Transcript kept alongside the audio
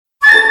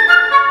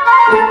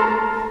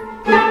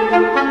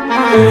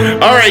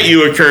All right,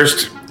 you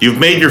accursed. You've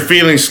made your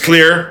feelings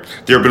clear.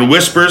 There have been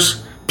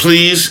whispers,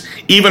 pleas,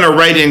 even a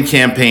write-in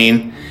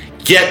campaign.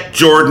 Get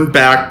Jordan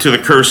back to the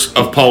curse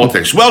of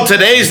politics. Well,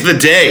 today's the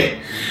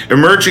day.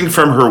 Emerging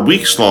from her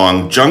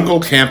weeks-long jungle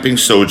camping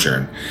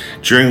sojourn,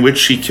 during which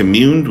she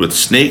communed with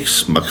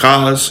snakes,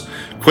 macaws,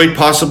 quite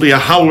possibly a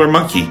howler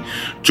monkey,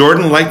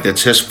 Jordan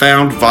Leichnitz has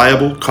found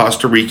viable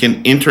Costa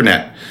Rican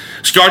internet.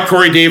 Scott,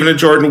 Corey, David, and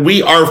Jordan,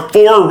 we are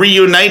four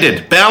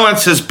reunited.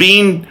 Balance has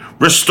been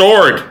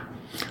restored.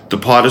 The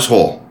pot is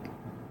whole.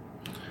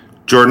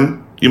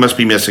 Jordan, you must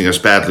be missing us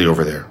badly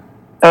over there.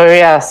 Oh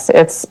yes,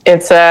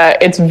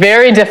 it's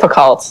very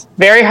difficult,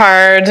 very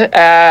hard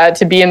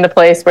to be in the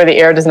place where the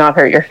air does not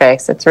hurt your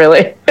face. It's been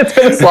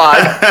a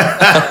slog.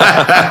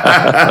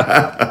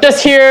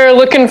 Just here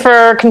looking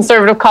for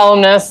conservative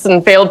columnists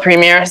and failed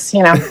premiers,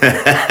 you know.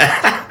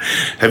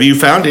 Have you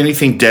found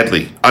anything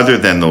deadly other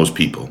than those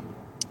people?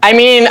 I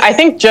mean, I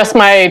think just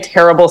my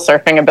terrible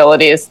surfing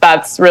abilities.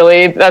 That's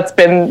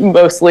been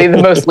mostly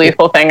the most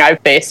lethal thing I've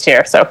faced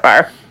here so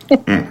far.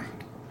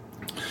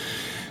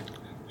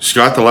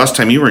 Scott, the last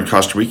time you were in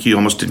Costa Rica, you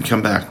almost didn't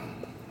come back.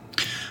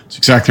 That's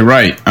exactly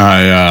right.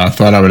 I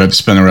thought I would have to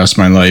spend the rest of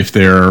my life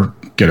there,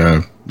 get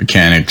a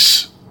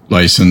mechanic's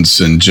license,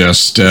 and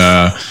just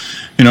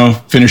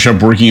finish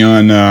up working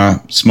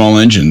on small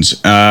engines.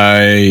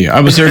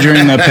 I was there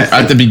during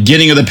at the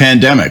beginning of the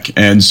pandemic,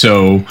 and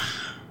so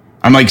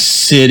I'm like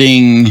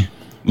sitting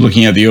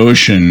looking at the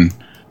ocean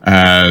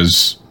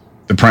as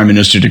the Prime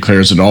Minister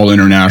declares that all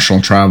international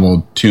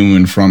travel to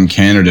and from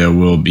Canada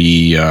will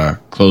be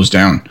closed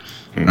down.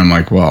 And I'm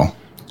like, well,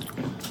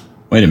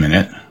 wait a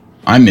minute.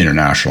 I'm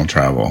international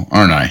travel,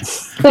 aren't I?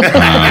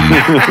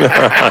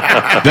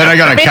 Then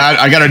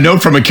I got a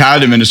note from a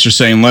cabinet minister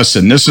saying,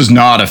 listen, this is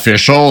not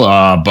official,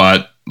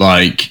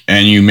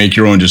 and you make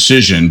your own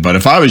decision. But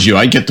if I was you,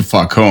 I'd get the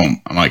fuck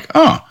home. I'm like,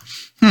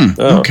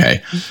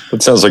 okay.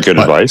 That sounds like good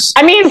advice.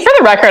 I mean, for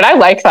the record, I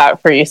like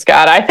that for you,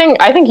 Scott. I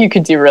think you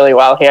could do really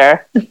well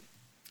here.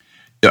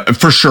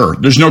 For sure.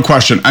 There's no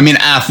question. I mean,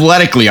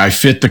 athletically, I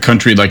fit the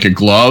country like a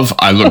glove.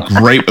 I look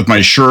great with my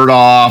shirt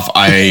off.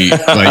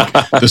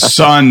 The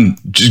sun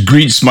just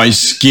greets my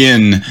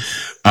skin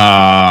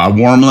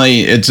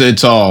warmly.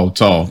 It's all,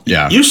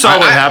 yeah. You saw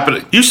what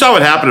happened. You saw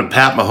what happened to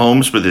Pat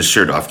Mahomes with his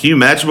shirt off. Can you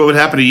imagine what would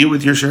happen to you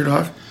with your shirt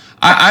off?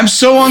 I'm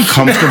so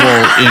uncomfortable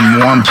in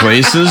warm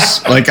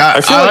places. I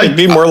feel like it'd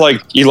be more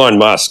like Elon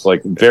Musk,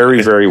 like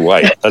very, very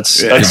white.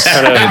 That's kind of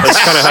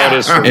how it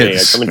is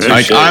for me.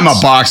 I'm a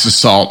box of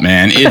salt,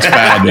 man. It's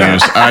bad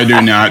news. I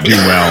do not do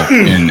well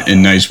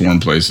in nice warm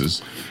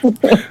places.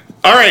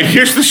 All right,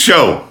 here's the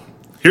show.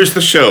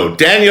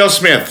 Danielle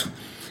Smith.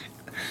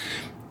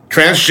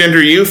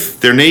 Transgender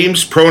youth, their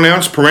names,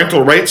 pronouns,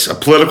 parental rights, a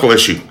political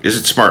issue. Is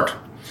it smart?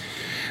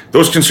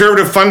 Those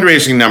conservative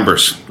fundraising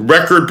numbers,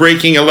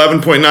 record-breaking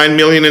 $11.9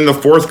 million in the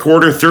fourth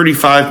quarter,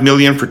 $35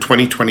 million for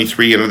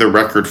 2023, another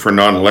record for a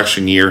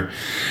non-election year.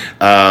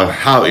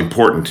 How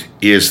important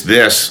is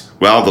this?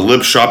 Well, the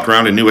Libs shopped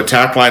around a new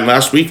attack line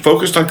last week,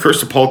 focused on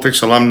Curse of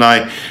Politics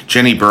alumni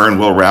Jenny Byrne.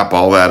 We'll wrap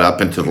all that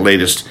up into the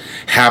latest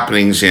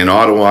happenings in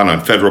Ottawa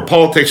on federal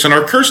politics. And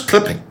our cursed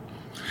clipping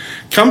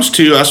comes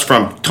to us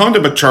from Tonda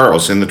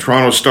McCharles in the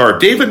Toronto Star.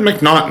 David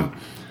McNaughton,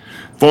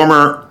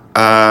 former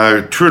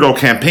Trudeau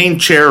campaign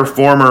chair,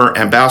 former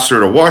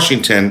ambassador to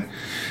Washington,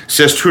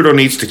 says Trudeau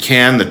needs to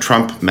can the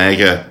Trump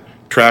MAGA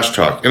trash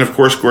talk. And of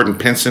course, Gordon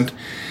Pinsent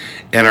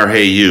and our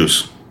Hey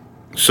Yous.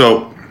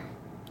 So,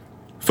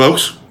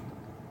 folks,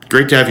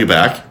 great to have you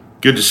back.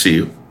 Good to see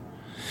you.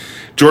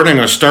 Jordan, I'm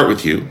going to start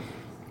with you.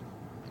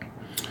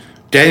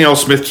 Danielle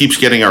Smith keeps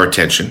getting our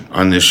attention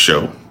on this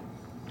show.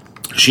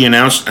 She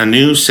announced a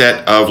new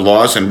set of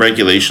laws and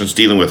regulations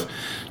dealing with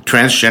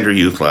transgender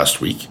youth last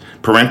week.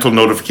 Parental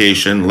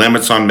notification,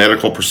 limits on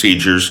medical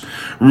procedures,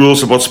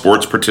 rules about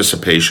sports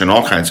participation,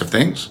 all kinds of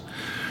things.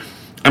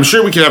 I'm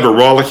sure we could have a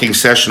rollicking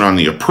session on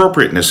the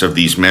appropriateness of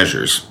these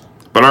measures,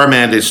 but our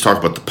mandate is to talk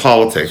about the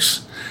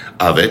politics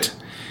of it.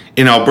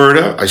 In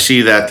Alberta, I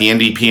see that the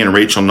NDP and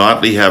Rachel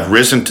Notley have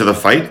risen to the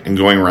fight and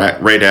going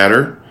right at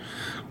her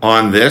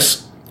on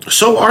this.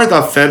 So are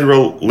the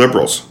federal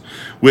Liberals,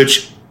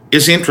 which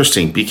is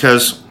interesting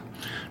because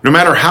no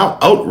matter how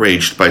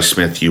outraged by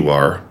Smith you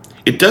are,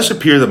 it does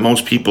appear that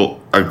most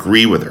people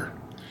agree with her.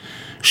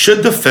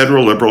 Should the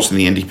federal Liberals and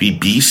the NDP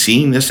be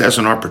seeing this as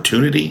an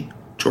opportunity,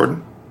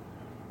 Jordan?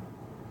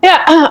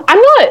 Yeah,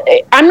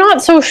 I'm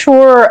not so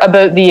sure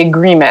about the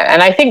agreement,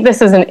 and I think this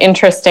is an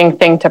interesting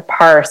thing to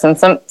parse. And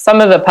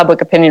some of the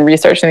public opinion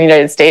research in the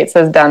United States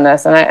has done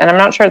this, and I'm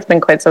not sure it's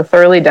been quite so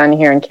thoroughly done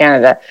here in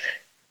Canada.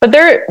 But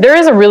there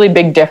is a really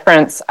big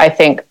difference, I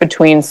think,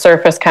 between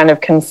surface kind of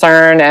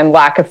concern and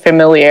lack of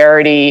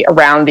familiarity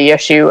around the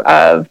issue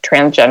of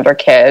transgender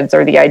kids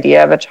or the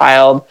idea of a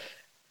child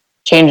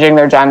changing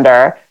their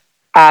gender.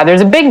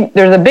 There's a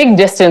big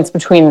distance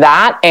between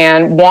that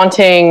and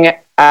wanting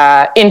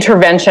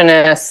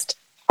interventionist,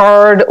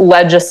 hard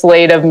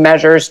legislative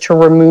measures to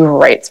remove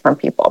rights from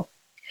people.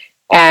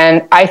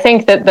 And I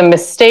think that the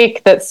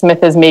mistake that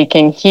Smith is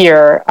making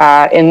here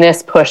in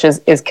this push is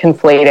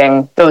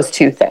conflating those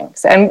two things.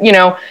 feelings.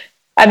 And,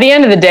 at the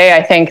end of the day,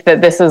 I think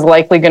that this is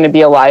likely going to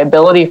be a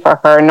liability for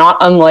her, not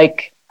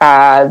unlike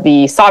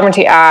the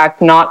Sovereignty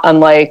Act, not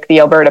unlike the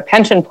Alberta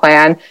Pension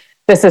Plan.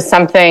 This is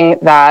something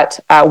that,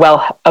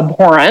 while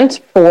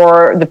abhorrent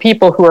for the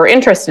people who are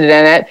interested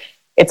in it,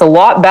 it's a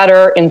lot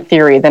better in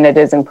theory than it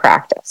is in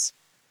practice.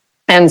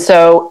 And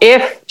so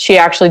if she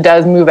actually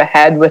does move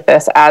ahead with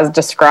this as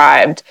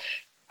described,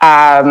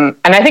 and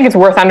I think it's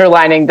worth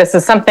underlining, this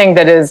is something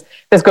this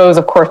goes,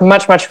 of course,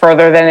 much, much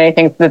further than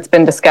anything that's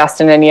been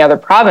discussed in any other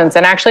province.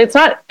 And actually,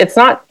 it's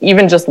not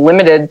even just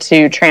limited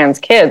to trans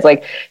kids.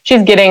 Like,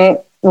 she's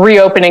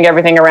reopening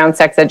everything around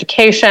sex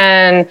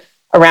education,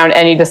 around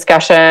any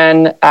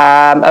discussion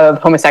of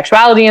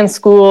homosexuality in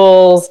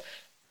schools,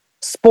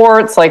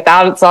 sports, like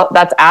that's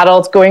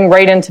adults going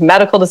right into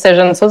medical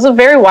decisions. So it's a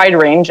very wide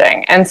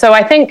ranging. And so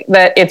I think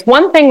that it's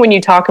one thing when you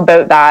talk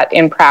about that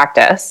in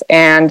practice,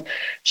 and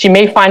she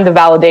may find the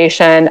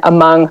validation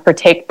among her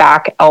Take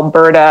Back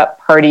Alberta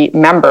Party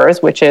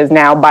members, which is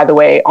now, by the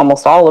way,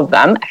 almost all of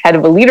them, ahead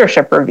of a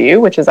leadership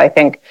review, which is, I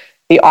think,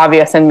 the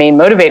obvious and main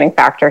motivating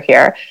factor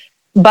here.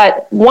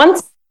 But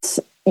once,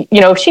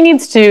 if she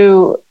needs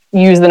to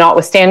use the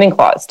notwithstanding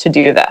clause to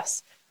do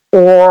this,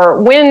 or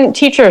when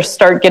teachers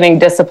start getting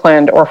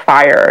disciplined or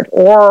fired,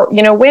 or,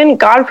 when,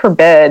 God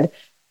forbid,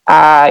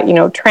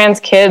 trans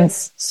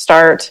kids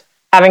start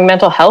having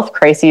mental health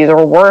crises,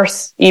 or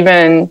worse,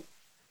 even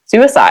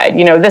suicide.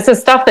 This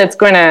is stuff that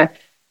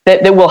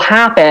will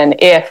happen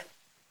if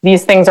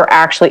these things are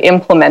actually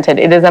implemented.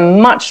 It is a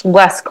much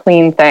less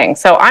clean thing.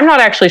 So I'm not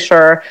actually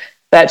sure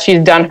that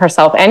she's done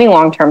herself any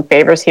long-term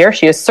favors here.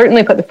 She has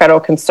certainly put the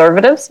federal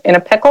Conservatives in a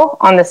pickle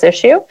on this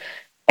issue.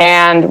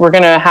 And we're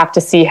going to have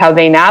to see how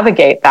they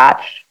navigate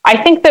that. I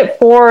think that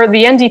for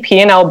the NDP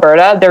in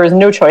Alberta, there is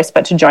no choice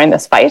but to join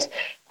this fight.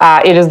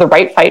 It is the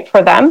right fight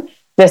for them.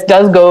 This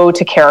does go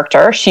to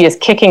character. She is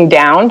kicking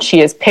down.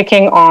 She is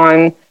picking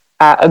on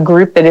a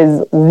group that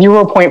is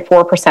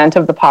 0.4%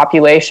 of the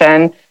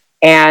population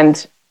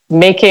and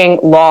making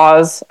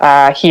laws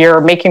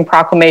here, making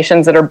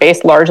proclamations that are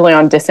based largely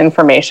on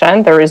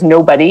disinformation. There is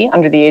nobody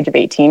under the age of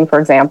 18, for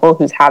example,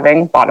 who's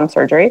having bottom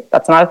surgery.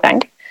 That's not a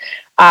thing.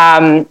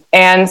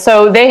 And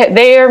so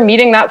they are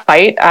meeting that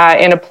fight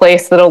in a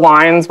place that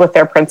aligns with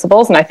their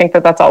principles, and I think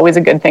that that's always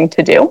a good thing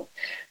to do.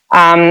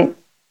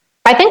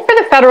 I think for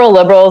the federal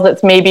Liberals,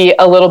 it's maybe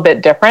a little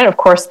bit different. Of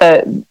course,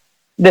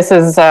 this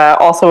is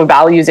also a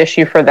values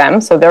issue for them,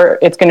 so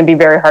it's going to be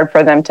very hard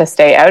for them to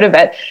stay out of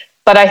it.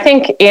 But I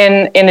think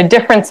in a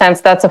different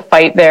sense, that's a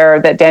fight there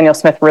that Danielle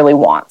Smith really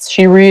wants.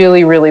 She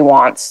really, really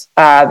wants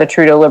the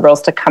Trudeau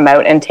Liberals to come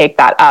out and take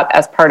that up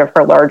as part of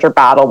her larger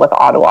battle with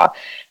Ottawa.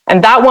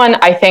 And that one,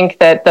 I think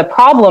that the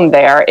problem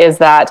there is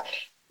that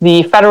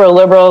the federal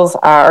Liberals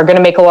are going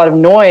to make a lot of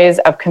noise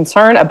of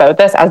concern about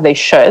this, as they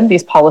should.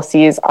 These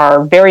policies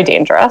are very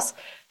dangerous.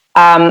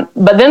 But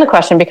then the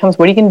question becomes,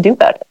 what are you going to do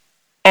about it?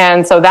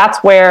 And so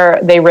that's where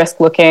they risk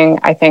looking,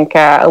 I think,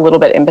 a little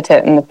bit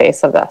impotent in the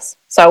face of this.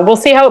 So we'll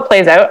see how it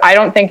plays out. I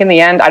don't think in the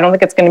end, I don't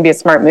think it's going to be a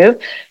smart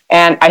move.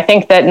 And I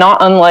think that not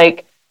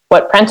unlike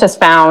what Prentice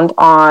found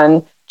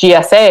on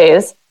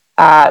GSAs,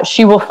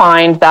 she will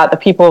find that the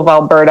people of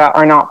Alberta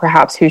are not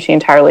perhaps who she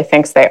entirely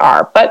thinks they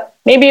are. But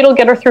maybe it'll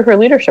get her through her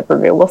leadership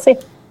review. We'll see.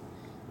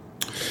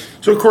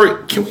 So,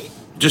 Corey, can we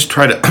just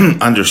try to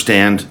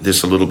understand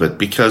this a little bit?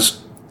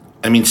 Because,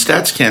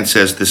 StatsCan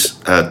says this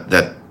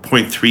that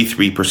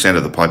 0.33%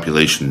 of the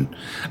population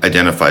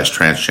identifies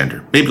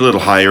transgender, maybe a little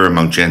higher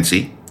among Gen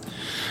Z,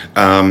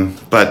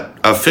 but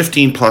of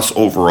 15 plus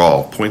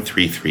overall,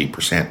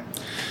 0.33%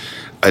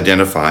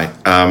 identify.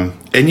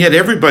 And yet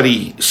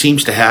everybody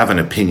seems to have an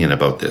opinion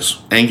about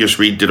this. Angus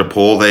Reid did a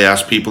poll. They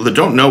asked people that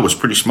don't know, was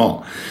pretty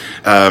small.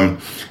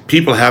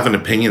 People have an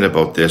opinion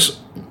about this.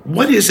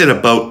 What is it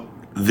about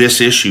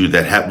this issue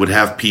that would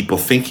have people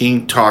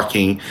thinking,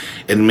 talking,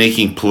 and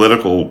making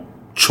political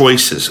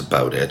choices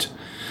about it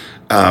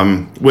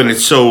when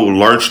it's so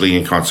largely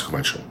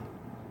inconsequential?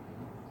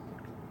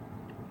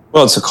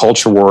 Well, it's a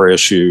culture war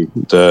issue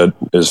that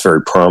is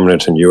very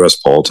prominent in U.S.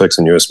 politics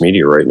and U.S.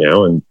 media right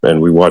now,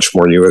 and we watch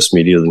more U.S.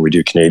 media than we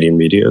do Canadian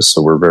media,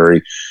 so we're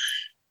very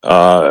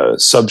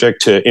subject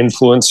to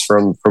influence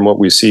from what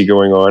we see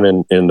going on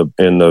in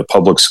the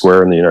public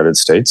square in the United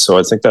States. So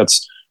I think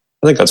that's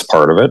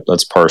part of it.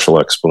 That's partial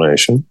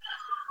explanation.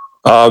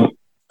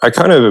 I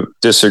kind of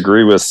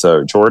disagree with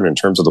Jordan in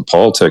terms of the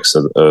politics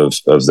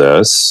of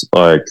this.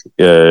 Like,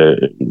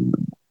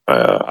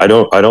 I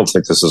don't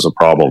think this is a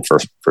problem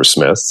for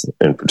Smith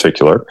in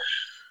particular.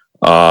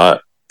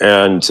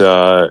 And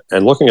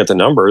looking at the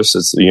numbers,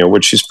 it's,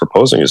 what she's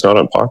proposing is not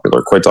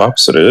unpopular. Quite the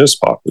opposite, it is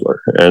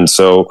popular. And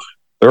so,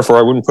 therefore,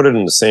 I wouldn't put it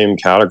in the same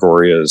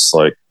category as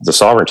like the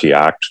Sovereignty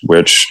Act,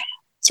 which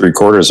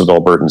 3/4 of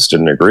Albertans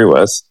didn't agree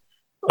with.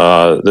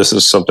 This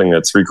is something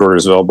that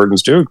 3/4 of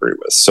Albertans do agree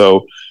with.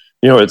 So,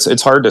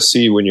 it's hard to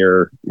see when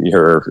you're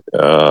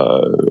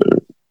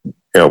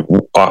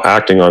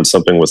acting on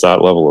something with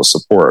that level of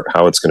support,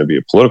 how it's going to be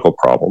a political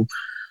problem.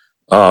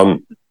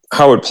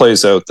 how it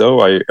plays out,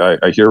 though,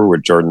 I hear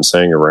what Jordan's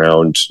saying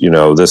around,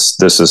 this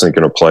isn't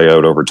going to play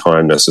out over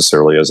time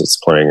necessarily as it's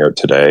playing out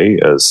today,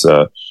 as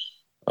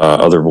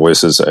other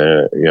voices,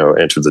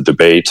 enter the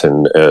debate,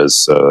 and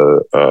as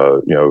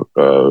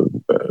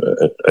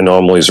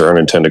anomalies or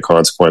unintended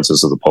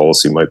consequences of the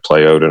policy might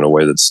play out in a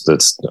way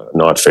that's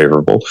not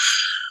favorable.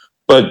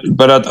 But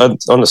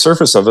on the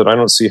surface of it, I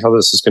don't see how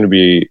this is going to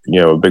be,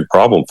 a big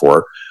problem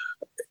for her.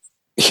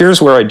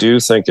 Here's where I do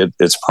think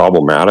it's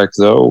problematic,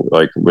 though.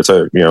 Like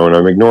and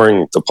I'm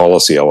ignoring the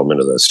policy element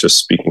of this, just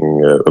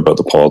speaking about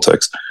the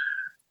politics.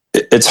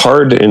 It's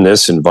hard in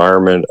this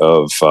environment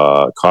of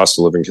cost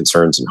of living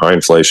concerns and high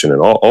inflation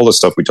and all the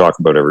stuff we talk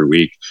about every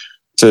week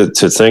to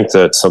think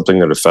that something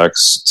that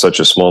affects such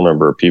a small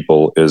number of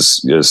people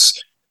is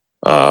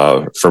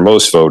for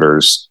most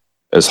voters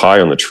as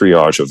high on the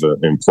triage of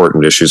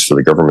important issues for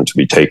the government to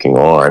be taking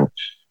on.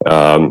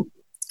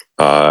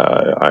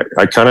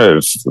 I kind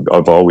of,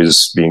 I've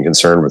always been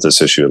concerned with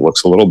this issue. It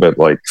looks a little bit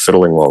like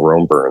fiddling while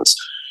Rome burns.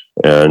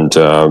 And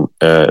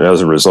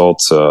as a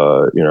result,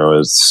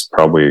 it's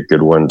probably a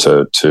good one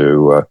to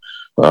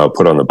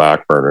put on the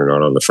back burner,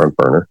 not on the front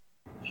burner.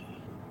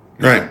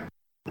 Right.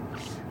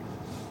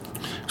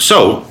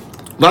 So,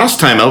 last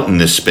time out in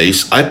this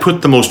space, I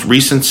put the most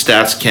recent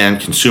StatsCan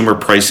Consumer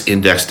Price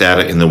Index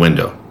data in the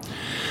window.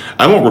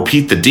 I won't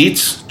repeat the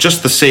deets,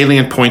 just the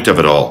salient point of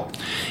it all.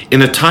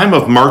 In a time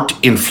of marked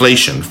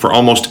inflation for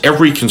almost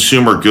every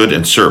consumer good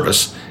and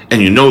service, and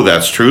you know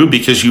that's true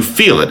because you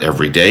feel it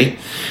every day,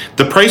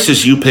 the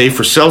prices you pay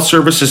for cell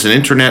services and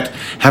internet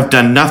have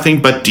done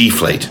nothing but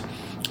deflate.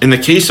 In the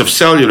case of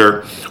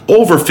cellular,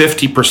 over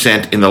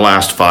 50% in the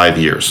last 5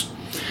 years.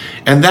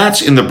 And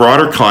that's in the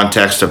broader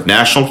context of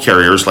national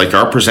carriers like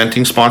our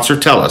presenting sponsor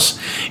TELUS,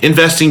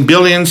 investing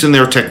billions in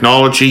their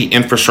technology,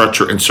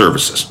 infrastructure, and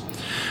services.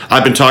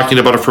 I've been talking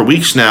about it for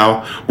weeks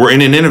now. We're in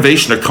an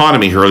innovation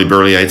economy,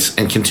 hurly-burlyites,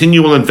 and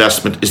continual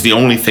investment is the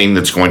only thing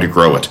that's going to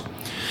grow it.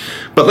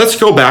 But let's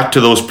go back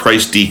to those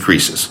price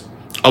decreases.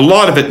 A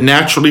lot of it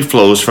naturally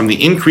flows from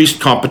the increased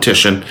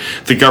competition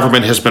the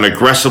government has been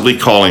aggressively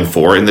calling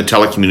for in the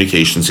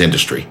telecommunications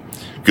industry.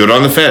 Good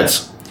on the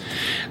feds.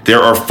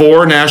 There are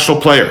 4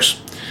 national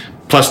players,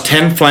 plus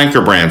 10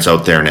 flanker brands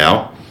out there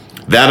now.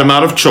 That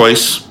amount of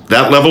choice,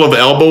 that level of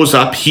elbows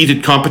up,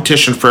 heated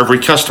competition for every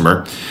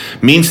customer,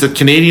 means that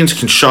Canadians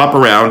can shop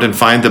around and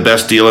find the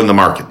best deal in the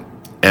market.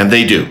 And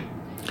they do.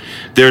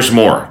 There's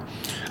more.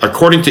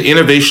 According to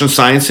Innovation,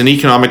 Science and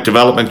Economic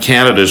Development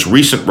Canada's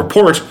recent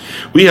report,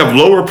 we have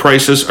lower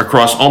prices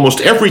across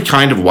almost every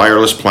kind of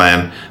wireless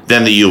plan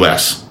than the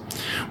US.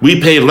 We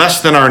pay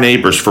less than our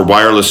neighbors for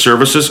wireless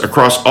services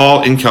across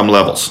all income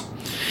levels.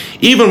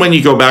 Even when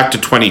you go back to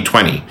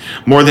 2020,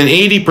 more than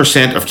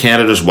 80% of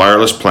Canada's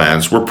wireless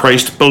plans were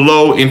priced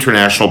below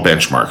international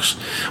benchmarks,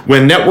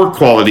 when network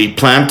quality,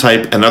 plan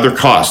type, and other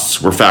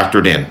costs were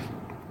factored in.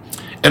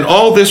 And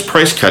all this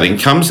price cutting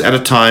comes at a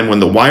time when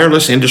the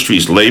wireless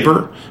industry's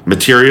labor,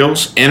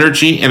 materials,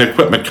 energy, and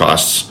equipment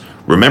costs,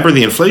 remember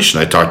the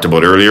inflation I talked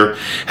about earlier,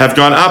 have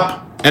gone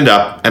up and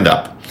up and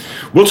up.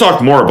 We'll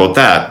talk more about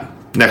that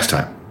next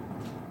time.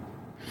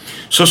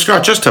 So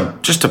Scott, just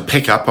to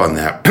pick up on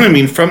that, I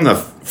mean, from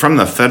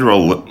the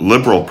federal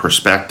Liberal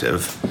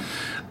perspective,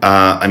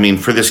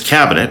 for this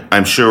cabinet,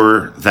 I'm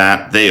sure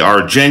that they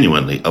are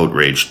genuinely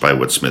outraged by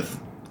what Smith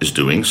is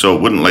doing. So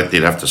it wouldn't like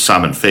they'd have to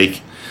summon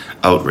fake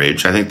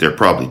outrage. I think they're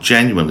probably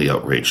genuinely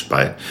outraged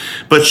by it.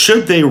 But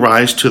should they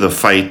rise to the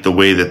fight the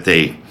way that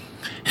they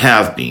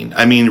have been?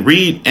 I mean,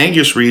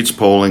 Angus Reid's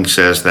polling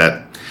says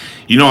that,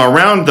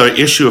 around the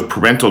issue of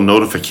parental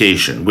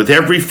notification, with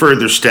every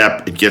further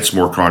step, it gets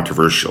more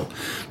controversial.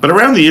 But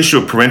around the issue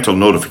of parental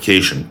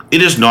notification,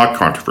 it is not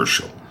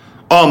controversial.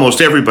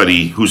 Almost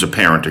everybody who's a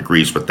parent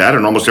agrees with that,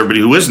 and almost everybody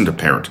who isn't a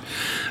parent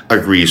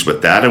agrees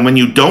with that. And when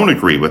you don't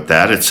agree with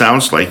that, it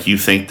sounds like you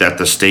think that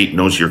the state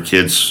knows your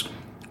kids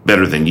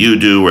better than you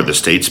do, or the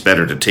state's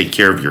better to take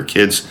care of your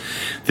kids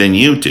than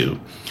you do.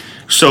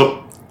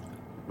 So,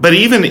 but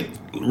even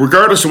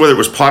regardless of whether it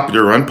was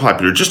popular or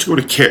unpopular, just to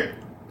go to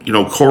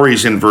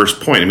Corey's inverse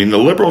point. I mean, the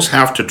Liberals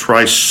have to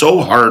try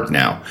so hard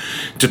now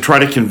to try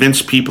to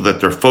convince people that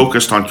they're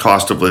focused on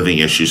cost of living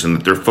issues and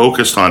that they're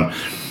focused on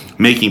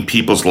making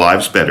people's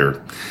lives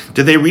better.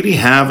 Do they really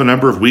have a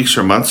number of weeks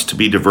or months to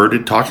be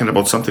diverted talking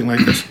about something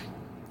like this?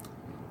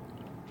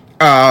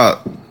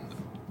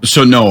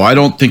 So no, I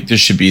don't think this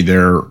should be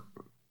their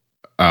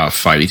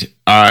fight.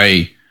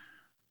 I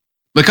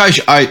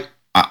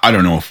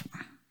don't know if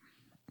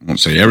I won't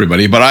say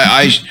everybody, but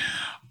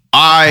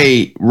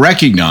I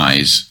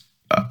recognize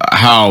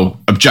how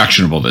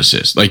objectionable this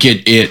is. Like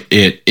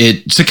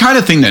it's the kind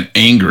of thing that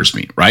angers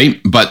me, right?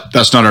 But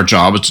that's not our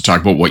job. Is to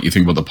talk about what you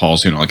think about the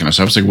policy and all that kind of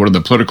stuff. It's like, what are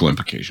the political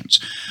implications?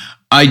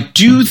 I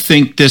do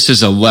think this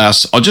is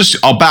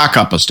I'll back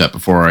up a step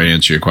before I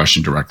answer your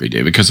question directly,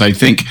 David, because I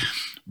think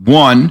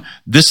one,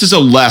 this is a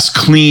less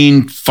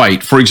clean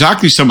fight for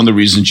exactly some of the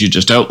reasons you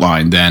just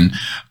outlined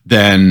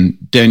than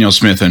Danielle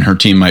Smith and her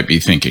team might be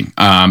thinking,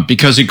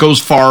 because it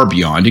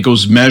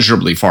goes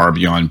measurably far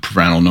beyond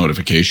parental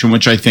notification,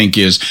 which I think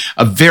is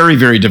a very,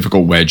 very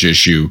difficult wedge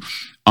issue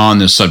on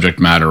this subject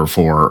matter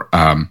for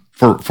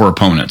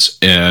opponents,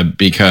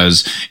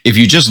 because if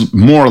you just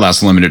more or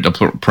less limit it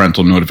to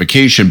parental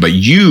notification, but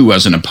you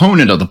as an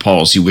opponent of the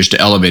policy wish to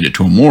elevate it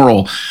to a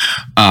moral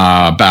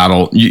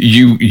battle,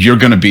 you're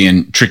going to be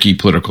in tricky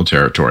political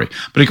territory.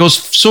 But it goes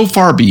so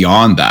far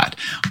beyond that.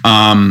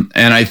 And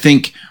I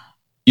think,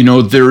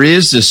 there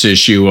is this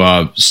issue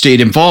of state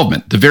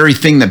involvement, the very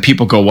thing that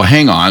people go, well,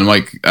 hang on,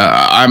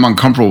 I'm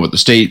uncomfortable with the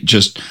state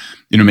just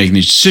making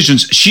these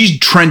decisions. She's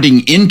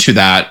trending into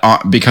that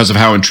because of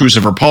how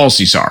intrusive her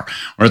policies are.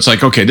 Where it's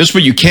like, okay, this is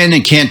what you can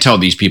and can't tell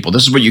these people.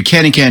 This is what you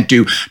can and can't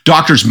do.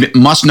 Doctors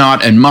must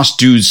not and must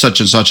do such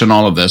and such and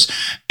all of this.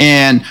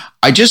 And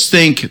I just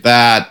think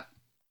that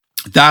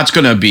that's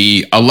going to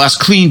be a less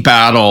clean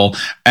battle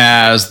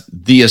as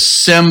the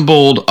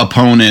assembled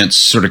opponents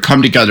sort of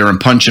come together and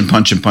punch and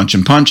punch and punch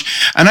and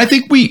punch. And I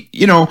think we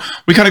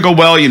kind of go,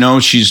 well,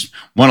 she's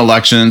won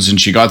elections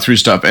and she got through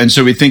stuff. And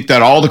so we think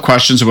that all the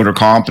questions about her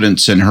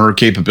competence and her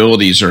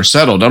capabilities are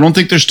settled. I don't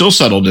think they're still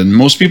settled. And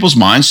most people's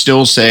minds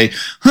still say,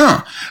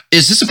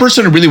 is this a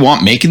person I really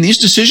want making these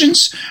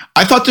decisions?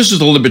 I thought this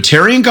was a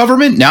libertarian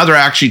government. Now they're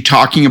actually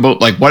talking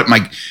about what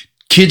my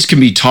kids can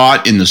be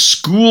taught in the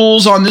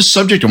schools on this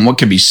subject and what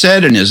can be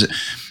said. And as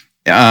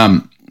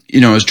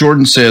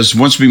Jordan says,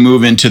 once we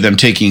move into them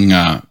taking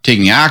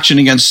action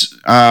against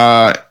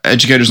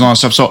educators and all that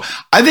stuff. So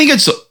I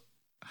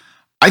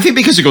think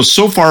because it goes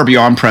so far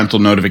beyond parental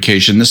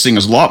notification, this thing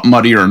is a lot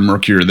muddier and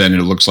murkier than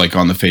it looks like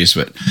on the face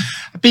of it.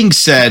 That being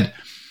said,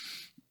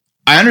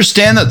 I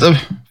understand that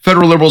the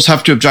federal Liberals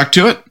have to object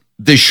to it.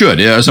 They should.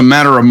 As a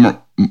matter of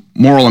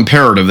moral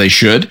imperative, they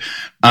should.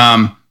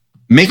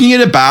 Making it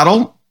a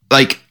battle,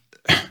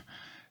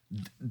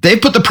 they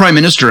put the prime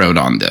minister out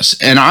on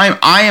this. And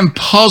I am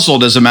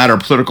puzzled as a matter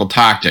of political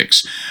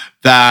tactics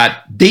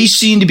that they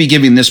seem to be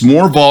giving this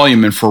more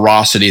volume and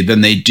ferocity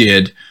than they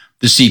did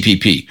the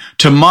CPP.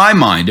 To my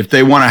mind, if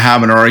they want to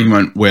have an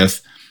argument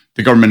with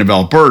the government of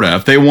Alberta,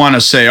 if they want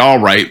to say, all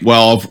right,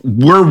 well, if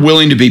we're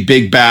willing to be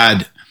big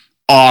bad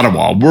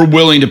Ottawa, we're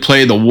willing to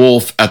play the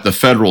wolf at the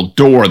federal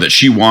door that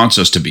she wants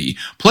us to be,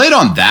 play it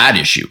on that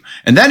issue.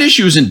 And that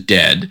issue isn't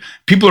dead.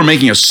 People are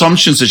making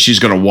assumptions that she's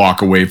going to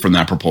walk away from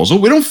that proposal.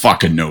 We don't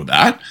fucking know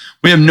that.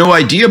 We have no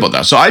idea about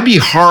that. So I'd be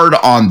hard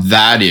on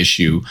that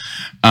issue.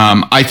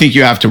 I think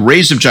you have to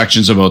raise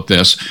objections about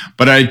this,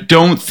 but I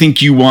don't think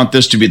you want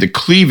this to be the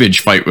cleavage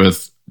fight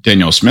with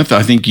Danielle Smith.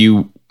 I think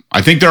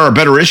there are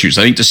better issues.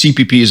 I think the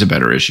CPP is a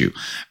better issue.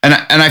 And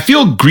I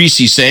feel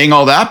greasy saying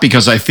all that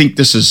because I think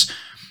this is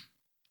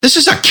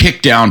a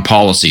kick down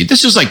policy.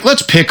 This is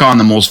let's pick on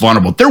the most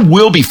vulnerable. There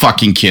will be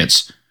fucking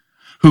kids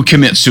who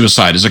commit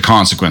suicide as a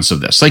consequence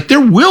of this.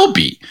 There will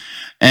be.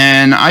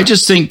 And I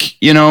just think,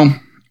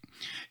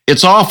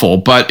 it's awful.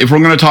 But if we're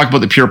going to talk about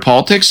the pure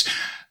politics,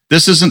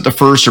 this isn't the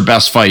first or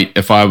best fight,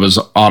 if I was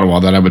Ottawa,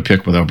 that I would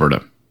pick with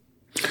Alberta.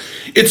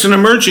 It's an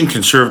emerging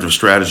conservative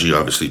strategy,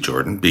 obviously,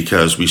 Jordan,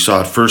 because we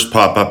saw it first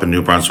pop up in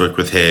New Brunswick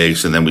with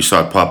Higgs, and then we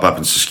saw it pop up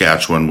in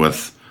Saskatchewan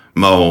with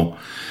Moe,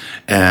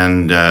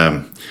 and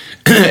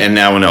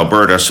now in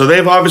Alberta. So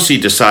they've obviously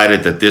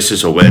decided that this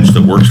is a wedge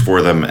that works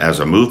for them as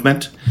a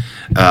movement,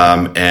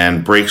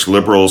 and breaks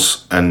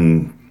Liberals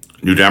and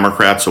New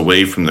Democrats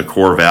away from the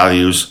core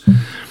values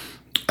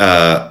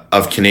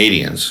of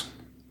Canadians.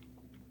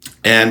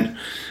 And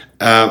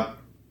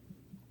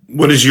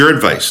what is your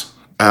advice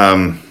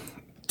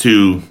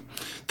to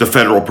the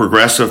federal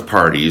progressive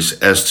parties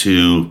as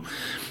to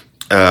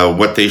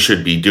what they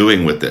should be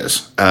doing with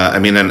this?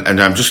 And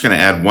I'm just going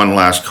to add one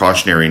last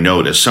cautionary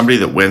note. As somebody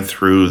that went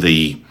through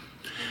the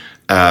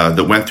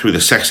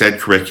sex ed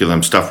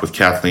curriculum stuff with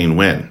Kathleen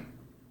Wynne,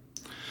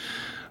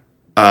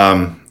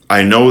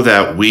 I know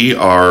that we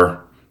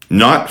are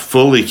not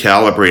fully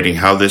calibrating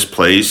how this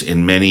plays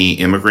in many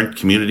immigrant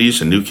communities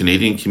and new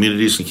Canadian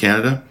communities in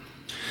Canada,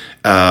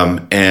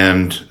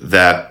 and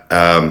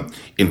that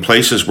in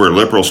places where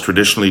Liberals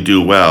traditionally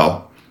do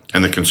well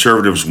and the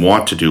Conservatives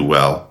want to do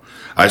well,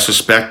 I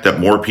suspect that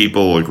more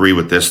people agree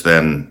with this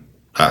than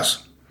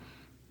us.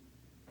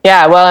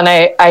 Yeah, well, and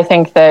I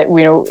think that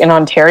in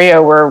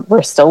Ontario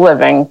we're still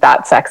living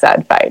that sex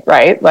ed fight,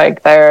 right?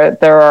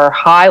 There are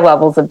high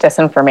levels of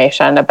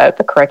disinformation about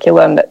the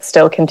curriculum that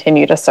still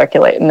continue to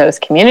circulate in those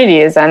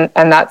communities, and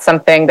that's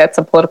something that's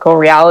a political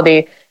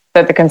reality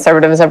that the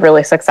Conservatives have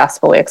really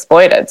successfully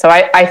exploited. So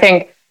I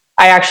think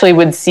I actually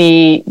would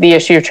see the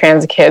issue of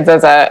trans kids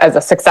as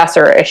a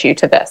successor issue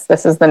to this.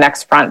 This is the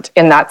next front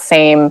in that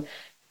same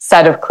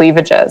set of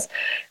cleavages.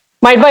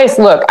 My advice,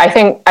 look, I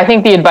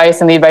think the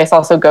advice, and the advice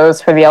also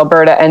goes for the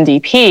Alberta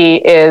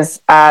NDP, is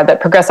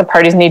that progressive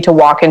parties need to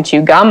walk and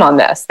chew gum on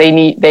this.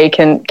 They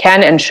can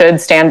and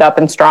should stand up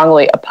and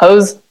strongly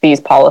oppose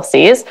these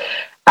policies.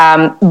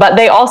 But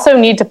they also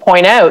need to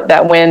point out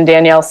that when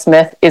Danielle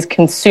Smith is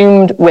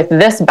consumed with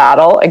this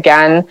battle,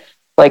 again,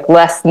 like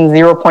less than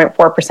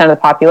 0.4% of the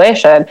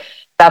population,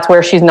 that's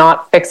where she's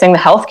not fixing the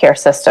healthcare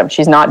system.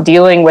 She's not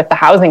dealing with the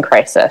housing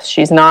crisis.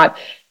 She's not,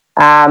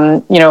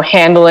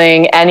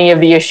 handling any of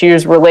the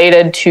issues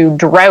related to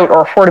drought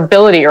or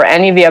affordability or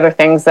any of the other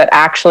things that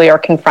actually are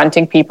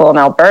confronting people in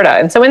Alberta.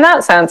 And so in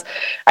that sense,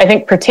 I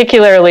think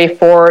particularly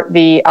for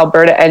the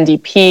Alberta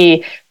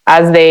NDP,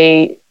 as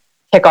they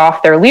kick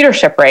off their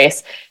leadership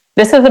race,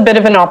 this is a bit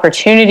of an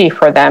opportunity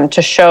for them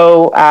to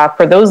show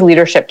for those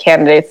leadership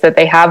candidates that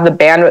they have the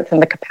bandwidth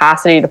and the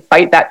capacity to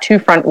fight that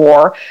two-front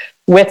war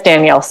with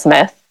Danielle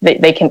Smith.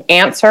 They can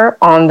answer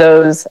on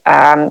those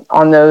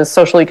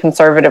socially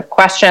conservative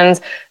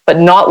questions, but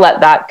not let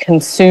that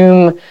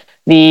consume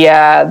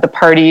the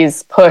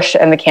party's push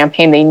and the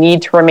campaign. They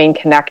need to remain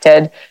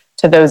connected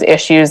to those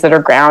issues that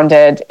are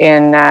grounded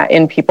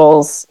in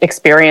people's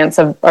experience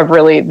of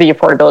really the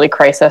affordability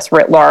crisis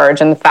writ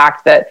large, and the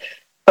fact that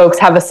folks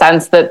have a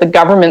sense that the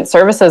government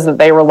services that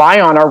they rely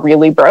on are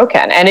really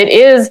broken. And it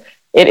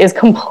is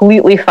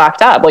completely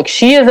fucked up. Like,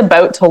 she is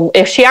about to,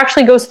 if she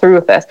actually goes through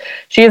with this,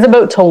 she is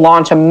about to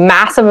launch a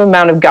massive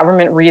amount of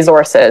government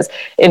resources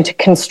into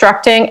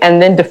constructing and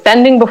then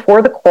defending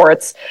before the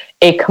courts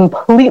a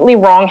completely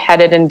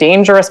wrong-headed and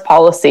dangerous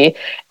policy.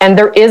 And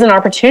there is an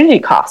opportunity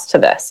cost to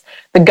this.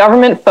 The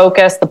government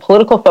focus, the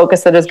political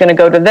focus that is going to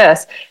go to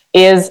this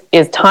is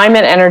time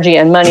and energy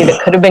and money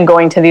that could have been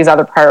going to these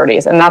other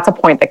priorities. And that's a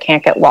point that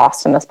can't get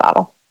lost in this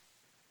battle.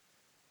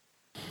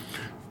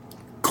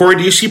 Corey,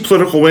 do you see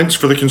political wins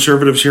for the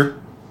Conservatives here?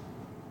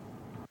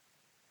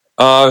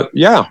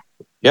 Yeah,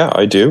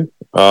 I do.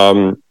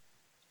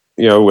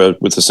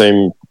 With the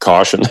same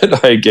caution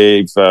that I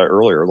gave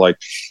earlier,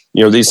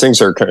 these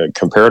things are kind of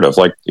comparative.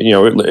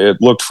 It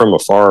looked from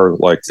afar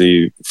like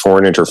the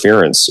foreign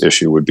interference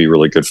issue would be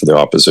really good for the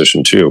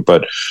opposition too.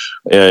 But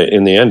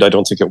in the end, I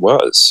don't think it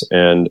was.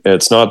 And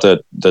it's not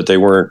that they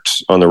weren't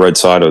on the right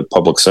side of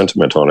public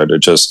sentiment on it. It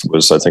just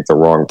was, I think, the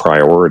wrong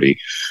priority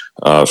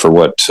for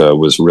what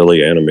was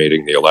really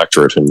animating the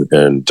electorate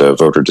and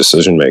voter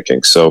decision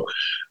making. So,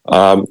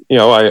 I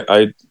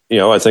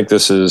think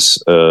this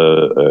is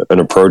an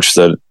approach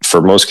that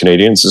for most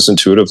Canadians is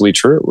intuitively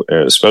true,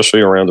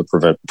 especially around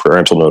the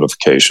parental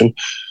notification.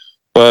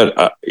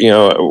 But,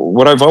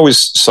 what I've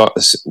always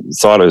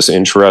thought is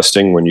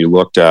interesting when you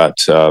looked at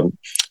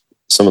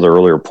some of the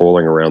earlier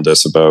polling around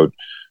this about,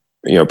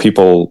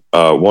 people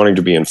wanting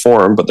to be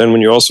informed, but then when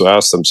you also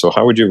ask them, so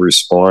how would you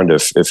respond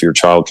if your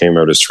child came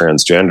out as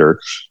transgender,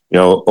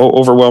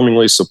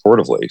 overwhelmingly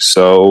supportively.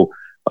 So,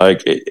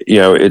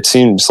 it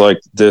seems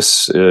like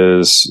this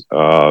is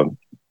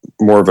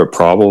more of a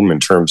problem in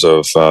terms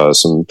of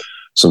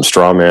some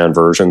straw man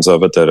versions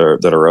of it that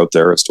are out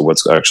there as to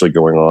what's actually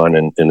going on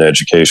in the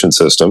education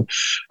system,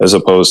 as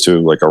opposed to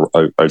like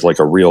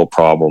a real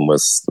problem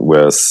with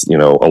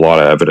a lot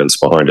of evidence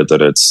behind it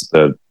that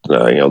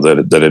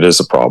it is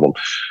a problem.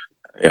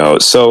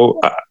 So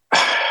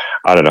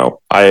I don't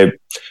know. I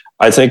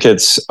think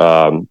it's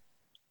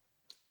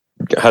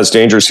has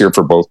dangers here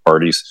for both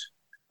parties.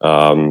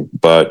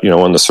 But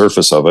on the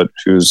surface of it,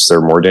 who's there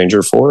more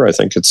danger for? I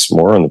think it's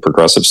more on the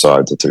progressive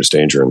side that there's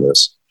danger in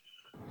this.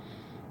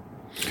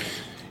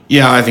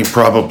 Yeah, I think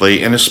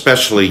probably, and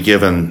especially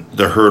given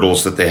the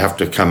hurdles that they have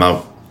to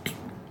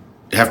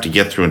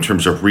get through in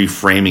terms of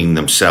reframing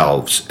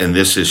themselves. And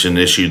this is an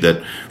issue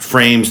that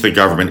frames the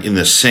government in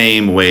the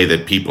same way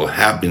that people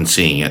have been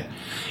seeing it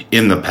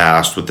in the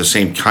past, with the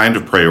same kind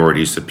of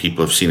priorities that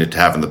people have seen it to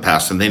have in the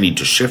past, and they need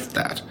to shift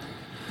that.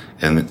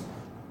 And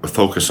a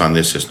focus on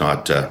this is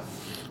not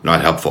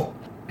helpful.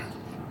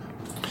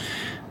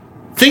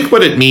 Think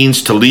what it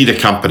means to lead a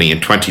company in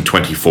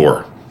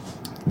 2024.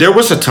 There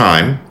was a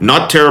time,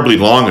 not terribly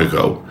long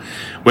ago,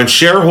 when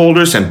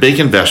shareholders and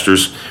big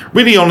investors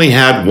really only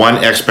had one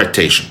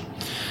expectation: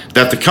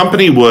 that the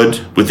company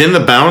would, within the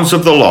bounds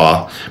of the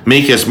law,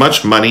 make as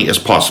much money as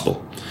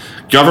possible.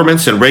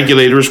 Governments and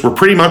regulators were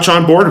pretty much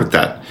on board with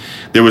that.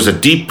 There was a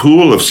deep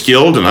pool of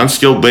skilled and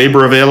unskilled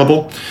labor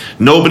available.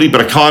 Nobody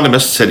but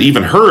economists had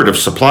even heard of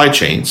supply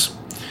chains.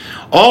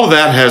 All of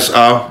that has,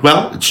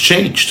 it's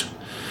changed.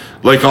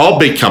 Like all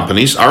big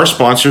companies, our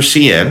sponsor,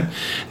 CN,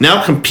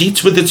 now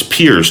competes with its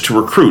peers to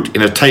recruit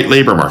in a tight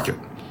labor market.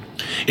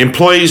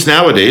 Employees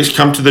nowadays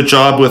come to the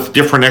job with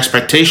different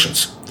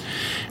expectations.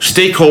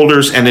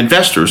 Stakeholders and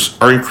investors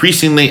are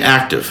increasingly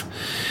active.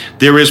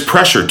 There is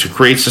pressure to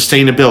create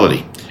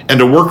sustainability and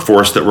a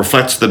workforce that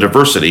reflects the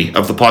diversity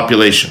of the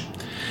population.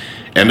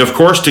 And of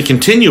course, to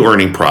continue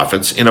earning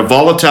profits in a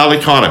volatile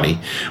economy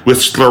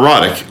with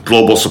sclerotic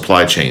global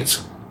supply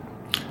chains.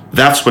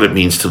 That's what it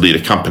means to lead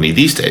a company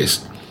these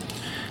days.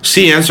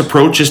 CN's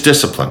approach is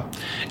discipline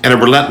and a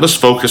relentless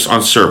focus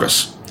on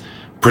service.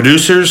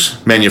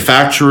 Producers,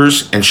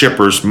 manufacturers, and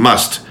shippers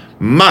must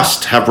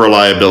have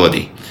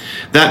reliability.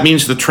 That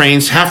means the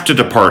trains have to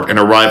depart and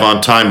arrive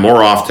on time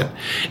more often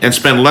and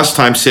spend less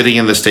time sitting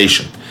in the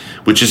station,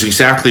 which is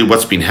exactly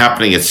what's been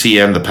happening at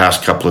CN the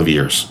past couple of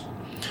years.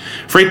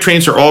 Freight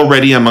trains are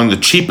already among the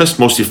cheapest,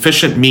 most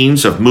efficient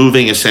means of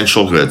moving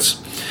essential goods.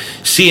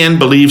 CN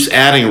believes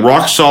adding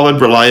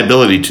rock-solid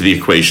reliability to the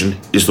equation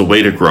is the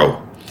way to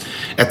grow.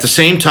 At the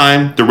same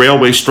time, the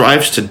railway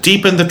strives to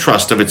deepen the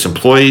trust of its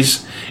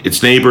employees,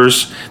 its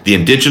neighbors, the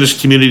Indigenous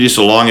communities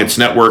along its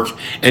network,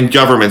 and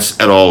governments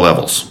at all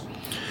levels.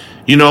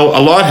 You know,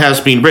 a lot has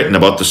been written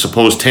about the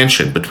supposed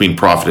tension between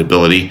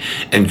profitability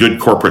and good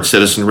corporate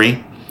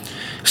citizenry.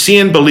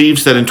 CN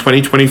believes that in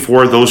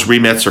 2024, those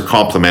remits are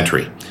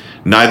complementary.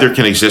 Neither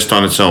can exist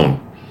on its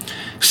own.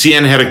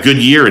 CN had a good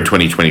year in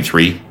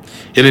 2023.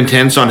 It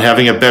intends on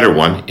having a better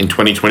one in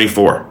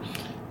 2024.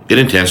 It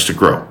intends to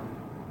grow.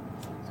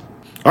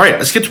 All right,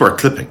 let's get to our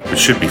clipping, which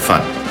should be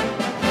fun.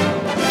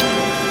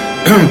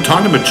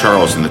 Tondema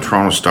Charles in the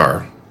Toronto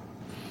Star,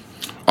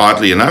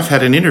 oddly enough,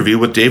 had an interview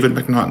with David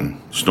McNaughton.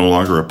 He's no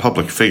longer a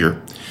public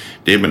figure.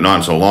 David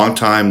McNaughton's a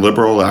longtime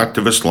Liberal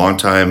activist,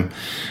 longtime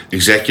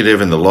executive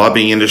in the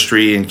lobbying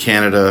industry in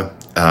Canada,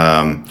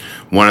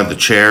 one of the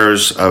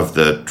chairs of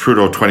the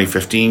Trudeau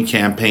 2015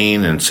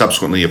 campaign, and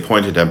subsequently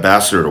appointed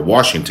ambassador to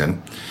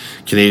Washington,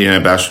 Canadian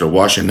ambassador to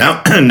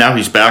Washington. Now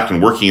he's back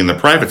and working in the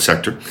private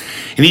sector.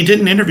 And he did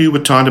an interview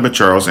with Tondema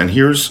Charles, and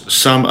here's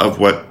some of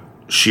what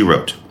she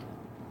wrote.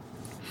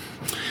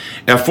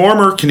 A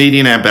former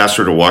Canadian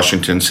ambassador to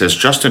Washington says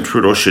Justin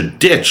Trudeau should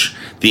ditch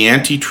the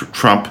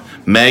anti-Trump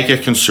MAGA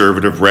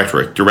conservative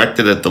rhetoric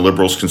directed at the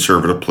Liberals'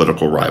 conservative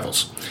political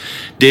rivals.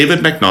 David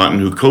McNaughton,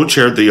 who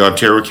co-chaired the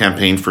Ontario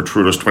campaign for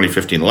Trudeau's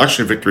 2015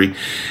 election victory,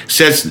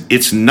 says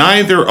it's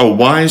neither a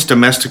wise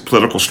domestic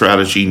political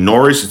strategy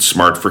nor is it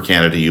smart for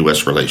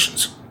Canada-US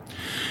relations.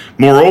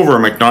 Moreover,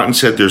 McNaughton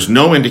said there's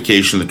no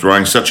indication that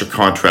drawing such a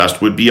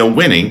contrast would be a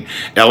winning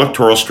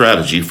electoral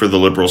strategy for the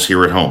Liberals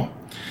here at home.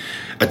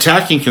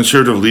 Attacking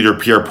Conservative leader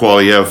Pierre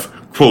Poilievre,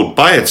 quote,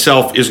 by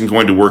itself isn't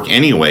going to work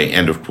anyway,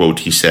 end of quote,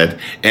 he said.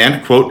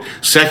 And, quote,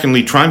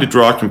 secondly, trying to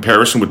draw a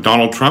comparison with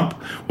Donald Trump,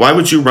 why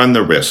would you run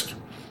the risk?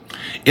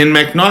 In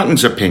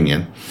McNaughton's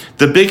opinion,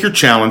 the bigger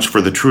challenge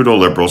for the Trudeau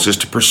Liberals is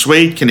to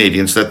persuade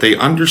Canadians that they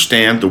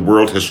understand the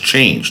world has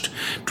changed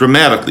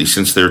dramatically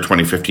since their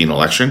 2015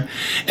 election,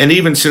 and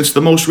even since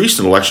the most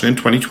recent election in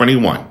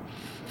 2021.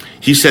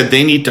 He said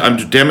they need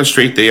to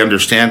demonstrate they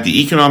understand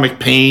the economic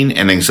pain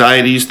and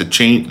anxieties that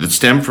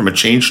stem from a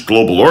changed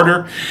global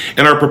order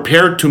and are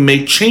prepared to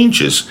make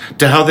changes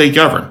to how they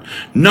govern,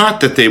 not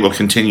that they will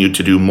continue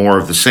to do more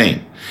of the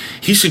same.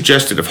 He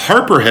suggested if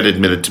Harper had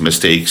admitted to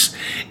mistakes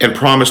and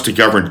promised to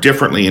govern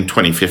differently in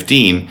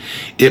 2015,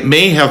 it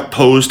may have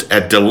posed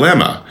a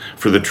dilemma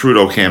for the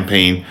Trudeau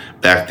campaign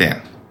back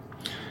then.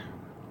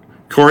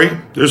 Corey,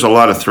 there's a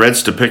lot of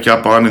threads to pick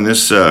up on in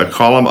this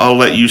column. I'll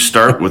let you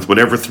start with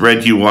whatever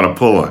thread you want to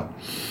pull on.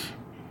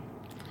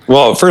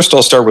 Well, first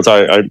I'll start with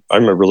I'm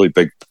a really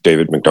big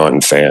David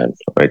McNaughton fan.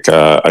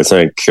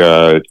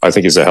 I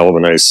think he's a hell of a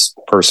nice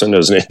person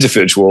as an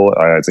individual.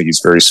 I think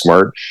he's very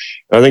smart.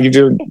 I think he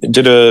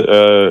did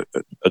a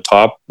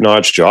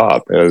top-notch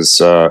job as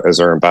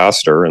our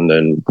ambassador. And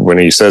then when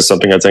he says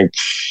something, I think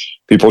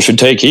people should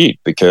take heed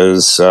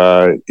because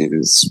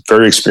he's a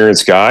very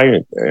experienced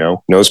guy.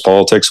 Knows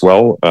politics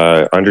well,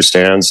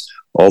 understands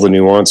all the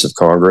nuance of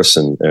Congress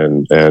and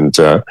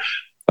the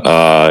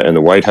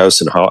White House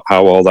and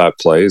how all that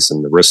plays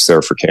and the risks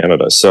there for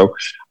Canada. So,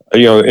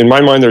 in my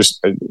mind, there's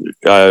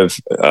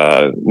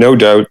no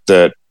doubt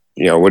that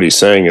what he's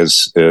saying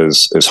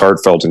is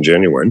heartfelt and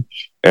genuine.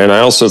 And I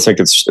also think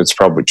it's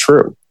probably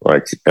true.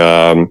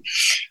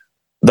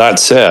 That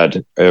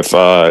said, if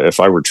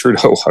I were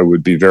Trudeau, I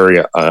would be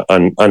very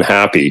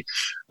unhappy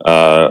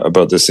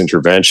about this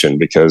intervention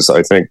because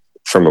I think,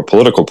 from a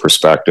political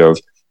perspective,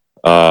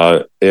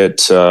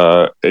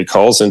 it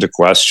calls into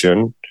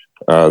question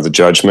the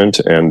judgment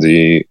and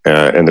the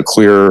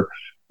clear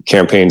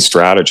campaign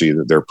strategy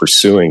that they're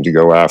pursuing to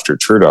go after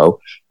Trudeau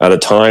at a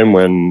time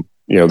when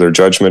their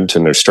judgment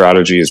and their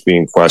strategy is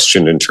being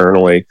questioned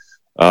internally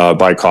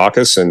by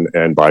caucus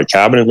and by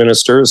cabinet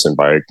ministers and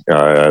by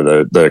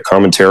the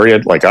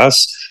commentariat like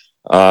us.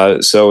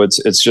 So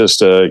it's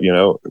just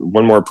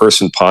one more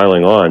person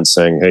piling on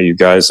saying, hey, you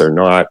guys are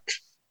not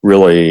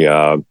really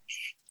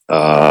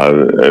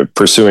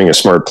pursuing a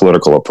smart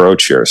political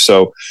approach here.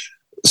 So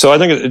I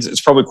think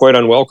it's probably quite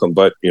unwelcome,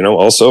 but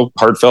also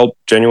heartfelt,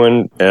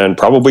 genuine, and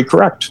probably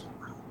correct.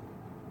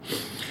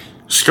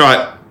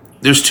 Scott,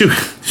 there's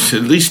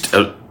at least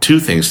two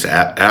things to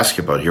ask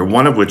about here.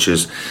 One of which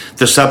is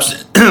the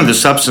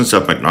substance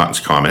of McNaughton's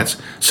comments.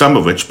 Some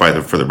of which, for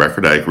the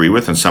record, I agree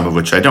with, and some of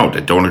which I don't. I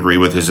don't agree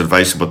with his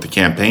advice about the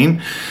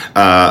campaign,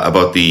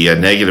 about the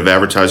negative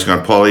advertising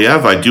on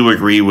Poilievre. I do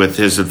agree with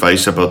his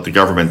advice about the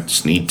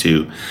government's need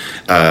to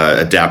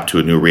adapt to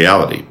a new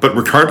reality. But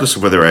regardless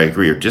of whether I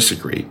agree or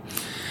disagree,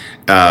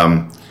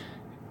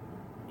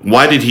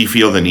 why did he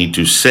feel the need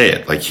to say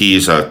it? Like, he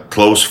is a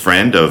close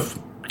friend of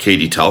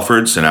Katie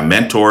Telford's and a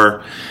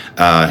mentor.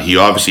 He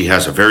obviously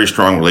has a very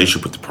strong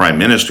relationship with the Prime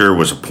Minister,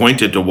 was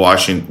appointed to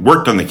Washington,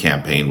 worked on the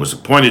campaign, was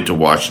appointed to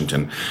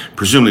Washington,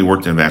 presumably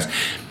worked in advance.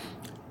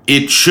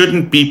 It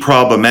shouldn't be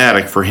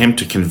problematic for him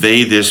to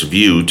convey this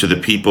view to the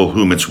people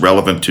whom it's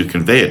relevant to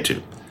convey it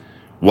to.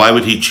 Why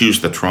would he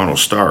choose the Toronto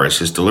Star as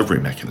his delivery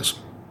mechanism?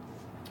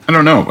 I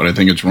don't know, but I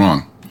think it's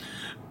wrong.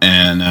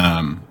 And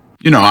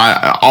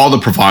all the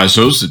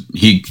provisos.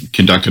 He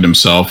conducted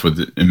himself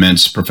with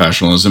immense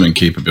professionalism and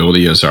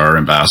capability as our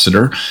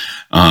ambassador.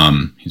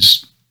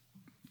 He's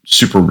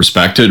super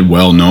respected,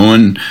 well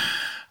known.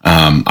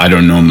 I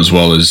don't know him as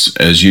well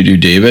as you do,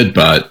 David,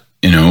 but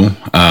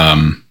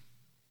I'm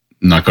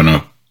not going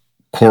to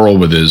quarrel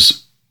with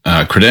his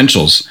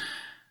credentials.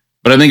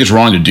 But I think it's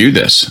wrong to do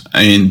this.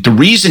 I mean, the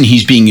reason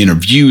he's being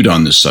interviewed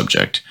on this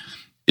subject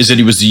is that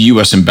he was the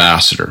U.S.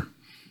 ambassador.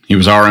 He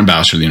was our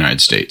ambassador to the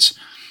United States.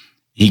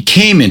 He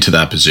came into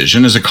that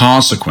position as a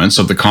consequence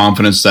of the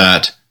confidence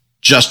that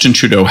Justin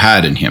Trudeau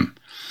had in him.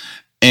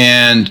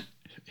 And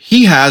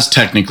he has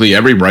technically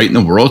every right in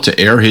the world to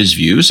air his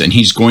views, and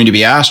he's going to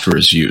be asked for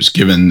his views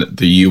given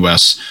the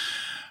U.S.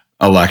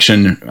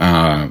 election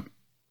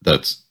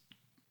that's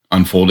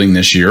unfolding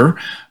this year.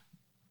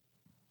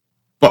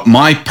 But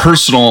my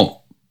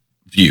personal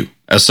view,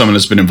 as someone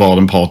that's been involved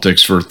in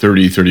politics for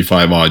 30,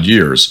 35 odd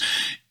years,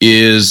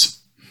 is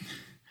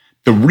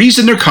the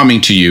reason they're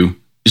coming to you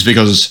is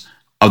because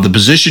of the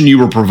position you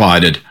were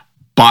provided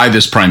by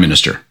this prime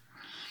minister.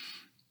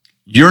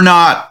 You're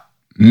not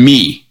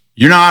me.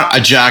 You're not a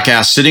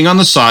jackass sitting on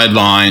the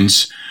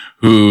sidelines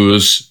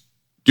who's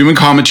doing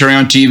commentary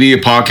on TV, a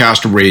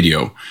podcast, or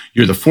radio.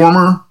 You're the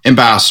former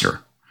ambassador.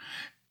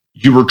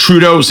 You were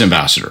Trudeau's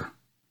ambassador.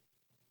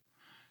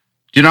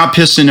 Do not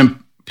piss on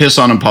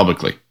him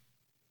publicly.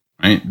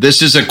 Right?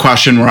 This is a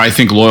question where I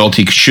think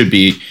loyalty can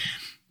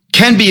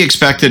be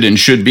expected and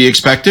should be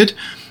expected.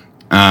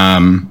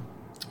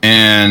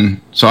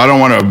 And so I don't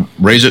want to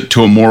raise it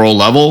to a moral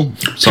level.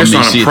 Piss on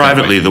him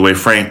privately the way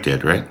Frank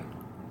did, right?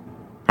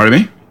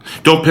 Pardon me?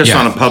 Don't piss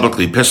on him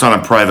publicly. Piss on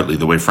him privately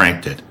the way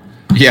Frank did.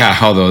 Yeah,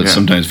 although it's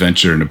sometimes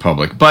venture into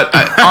public. But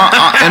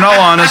in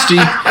all honesty,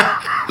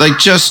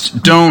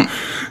 just don't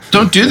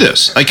do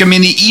this.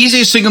 The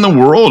easiest thing in the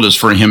world is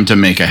for him to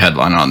make a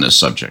headline on this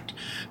subject.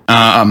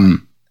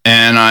 And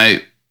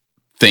I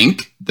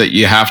think that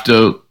you have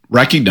to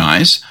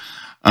recognize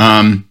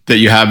that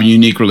you have a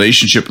unique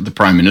relationship with the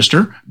prime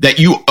minister, that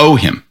you owe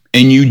him,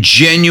 and you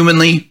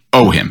genuinely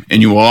owe him,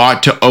 and you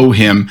ought to owe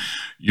him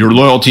your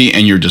loyalty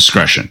and your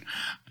discretion.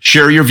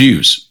 Share your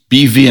views.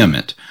 Be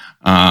vehement.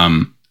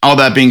 All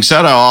that being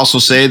said, I'll also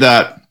say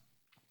that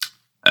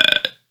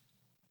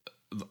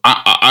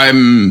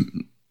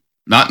I'm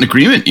not in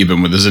agreement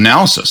even with his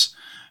analysis.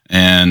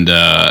 And,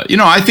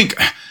 I think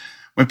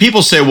when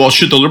people say, well,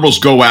 should the Liberals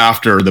go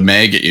after the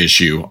MAGA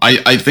issue,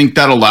 I think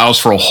that allows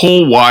for a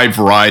whole wide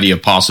variety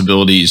of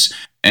possibilities,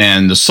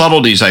 and the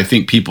subtleties I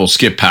think people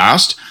skip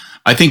past.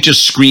 I think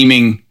just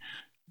screaming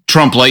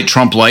Trump light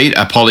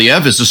at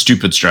Poilievre is a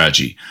stupid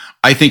strategy.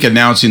 I think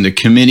announcing the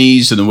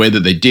committees in the way that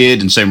they did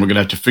and saying we're going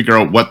to have to figure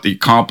out what the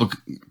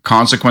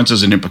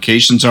consequences and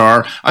implications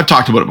are. I've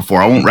talked about it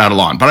before. I won't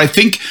rattle on, but I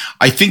think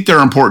there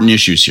are important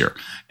issues here,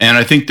 and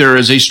I think there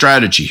is a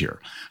strategy here.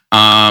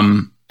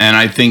 And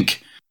I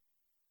think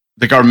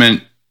the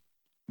government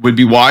would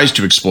be wise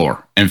to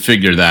explore and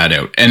figure that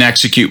out and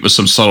execute with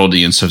some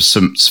subtlety and some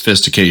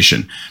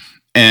sophistication.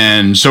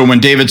 And so when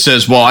David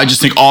says, well, I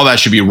just think all that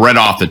should be read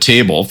off the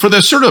table for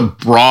the sort of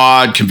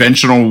broad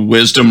conventional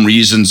wisdom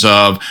reasons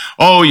of,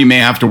 oh, you may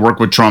have to work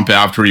with Trump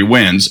after he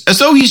wins, as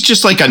though he's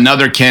just like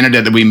another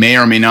candidate that we may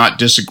or may not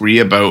disagree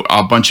about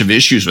a bunch of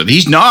issues with.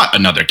 He's not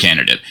another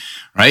candidate,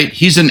 right?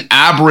 He's an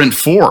aberrant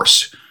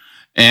force.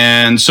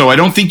 And so I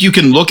don't think you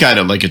can look at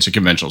it like it's a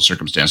conventional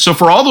circumstance. So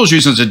for all those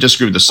reasons, I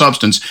disagree with the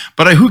substance,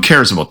 but who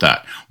cares about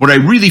that? What I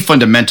really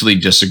fundamentally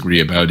disagree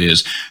about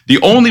is the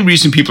only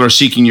reason people are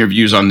seeking your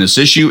views on this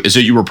issue is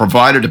that you were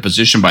provided a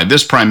position by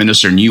this prime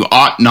minister, and you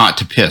ought not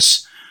to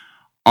piss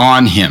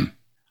on him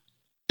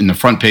in the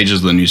front pages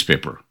of the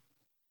newspaper.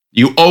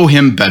 You owe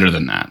him better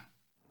than that.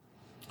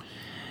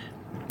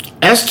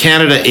 As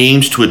Canada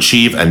aims to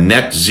achieve a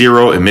net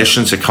zero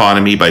emissions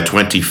economy by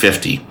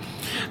 2050,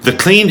 the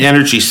clean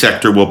energy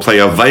sector will play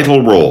a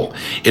vital role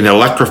in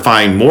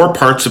electrifying more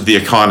parts of the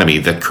economy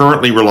that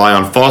currently rely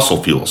on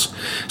fossil fuels,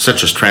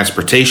 such as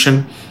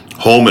transportation,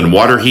 home and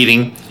water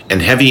heating,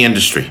 and heavy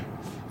industry.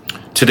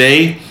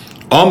 Today,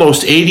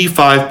 almost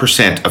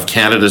 85% of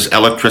Canada's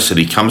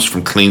electricity comes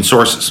from clean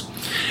sources,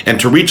 and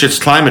to reach its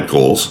climate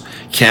goals,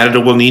 Canada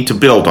will need to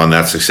build on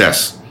that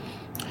success.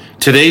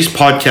 Today's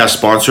podcast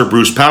sponsor,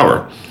 Bruce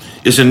Power,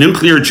 is a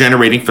nuclear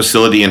generating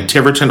facility in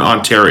Tiverton,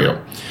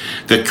 Ontario,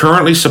 that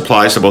currently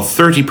supplies about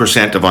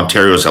 30% of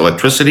Ontario's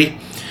electricity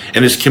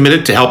and is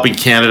committed to helping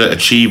Canada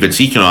achieve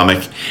its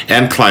economic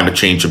and climate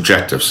change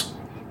objectives.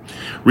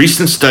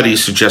 Recent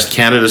studies suggest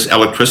Canada's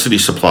electricity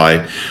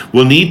supply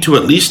will need to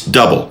at least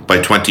double by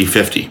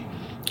 2050.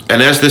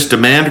 And as this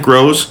demand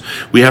grows,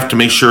 we have to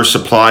make sure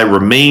supply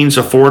remains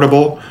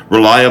affordable,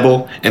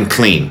 reliable, and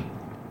clean.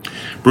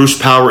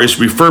 Bruce Power is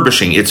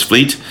refurbishing its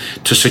fleet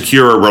to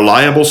secure a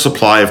reliable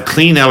supply of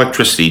clean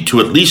electricity to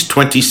at least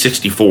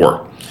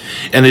 2064.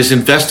 And is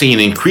investing in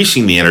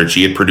increasing the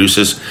energy it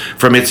produces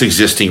from its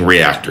existing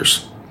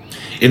reactors.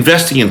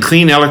 Investing in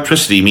clean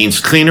electricity means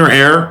cleaner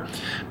air,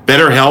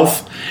 better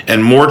health,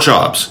 and more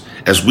jobs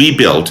as we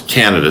build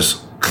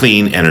Canada's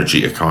clean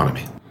energy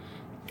economy.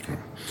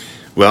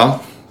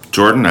 Well,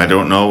 Jordan, I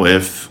don't know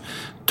if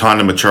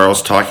Tonda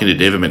Charles talking to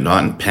David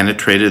McNaughton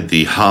penetrated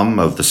the hum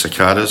of the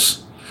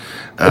cicadas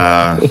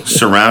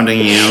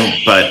surrounding you.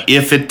 But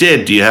if it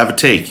did, do you have a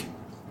take?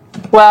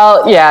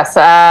 Well, yes.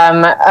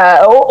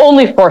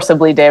 Only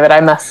forcibly, David,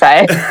 I must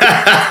say.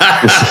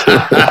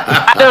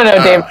 I don't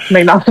know David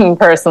McNaughton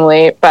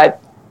personally,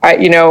 but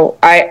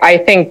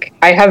I think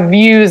I have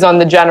views on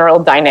the general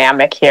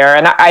dynamic here.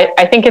 And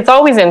I think it's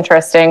always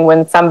interesting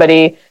when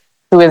somebody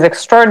who is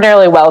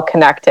extraordinarily well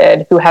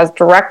connected, who has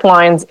direct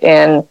lines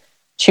in,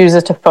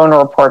 chooses to phone a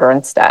reporter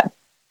instead.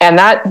 And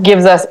that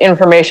gives us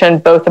information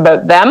both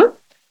about them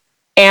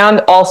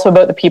and also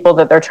about the people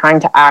that they're trying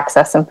to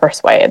access and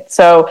persuade.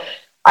 So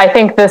I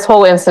think this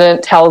whole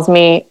incident tells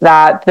me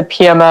that the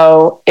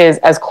PMO is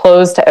as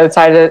closed to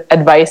outside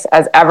advice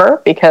as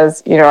ever,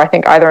 because, I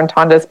think either in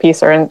Tonda's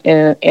piece or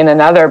in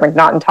another,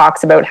 McNaughton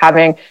talks about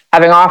having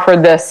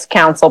offered this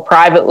counsel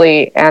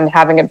privately and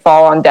having it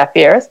fall on deaf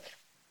ears.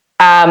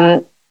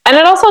 And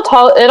it also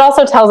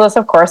tells us,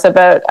 of course,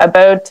 about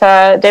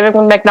David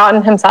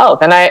McNaughton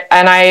himself. And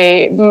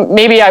I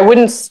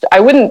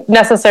wouldn't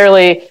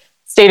necessarily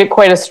state it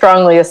quite as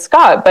strongly as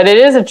Scott, but it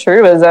is a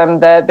truism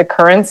that the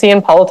currency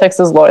in politics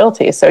is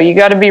loyalty. So you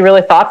got to be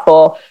really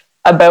thoughtful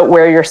about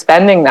where you're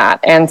spending that.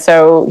 And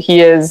so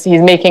he's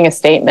making a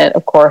statement,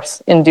 of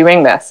course, in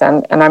doing this.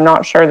 And I'm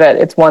not sure that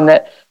it's one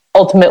that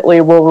ultimately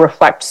will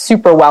reflect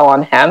super well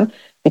on him,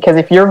 because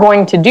if you're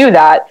going to do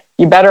that,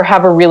 you better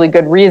have a really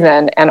good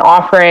reason. And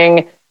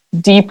offering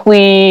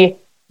deeply,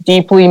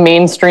 deeply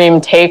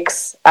mainstream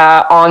takes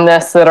on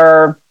this that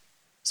are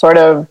sort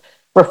of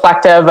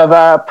reflective of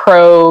a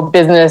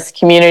pro-business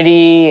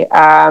community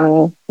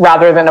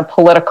rather than a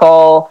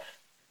politically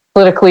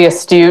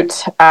astute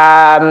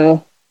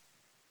thought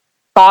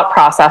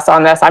process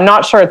on this. I'm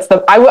not sure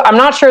I'm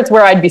not sure it's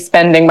where I'd be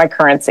spending my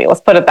currency.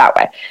 Let's put it that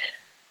way.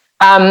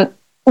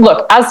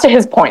 Look, as to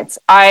his points,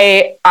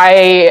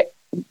 I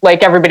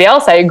like everybody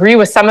else, I agree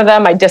with some of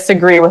them. I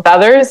disagree with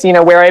others.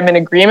 Where I'm in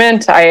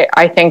agreement,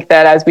 I think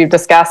that, as we've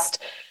discussed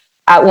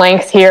at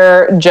length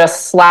here,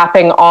 just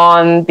slapping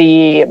on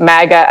the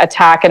MAGA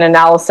attack and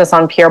analysis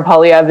on Pierre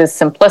Poilievre is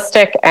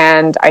simplistic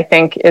and I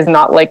think is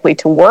not likely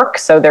to work.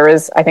 So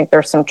I think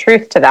there's some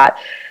truth to that.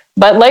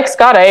 But like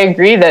Scott, I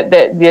agree that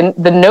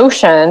the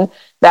notion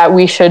that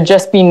we should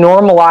just be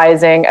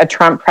normalizing a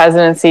Trump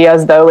presidency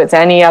as though it's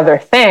any other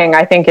thing,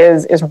 I think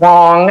is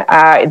wrong.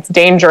 It's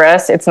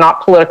dangerous. It's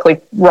not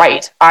politically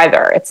right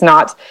either. It's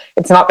not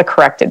the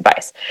correct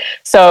advice.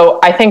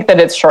 So I think that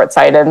it's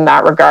short-sighted in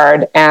that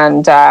regard.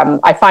 And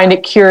I find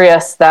it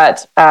curious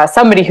that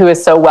somebody who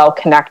is so well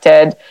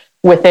connected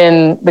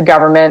within the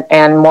government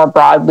and more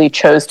broadly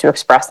chose to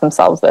express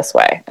themselves this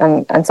way.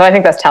 And so I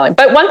think that's telling.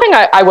 But one thing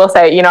I will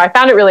say, I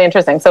found it really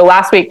interesting. So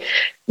last week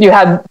you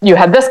had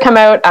this come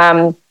out,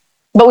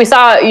 but we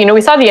saw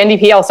the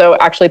NDP also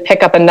actually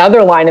pick up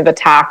another line of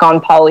attack on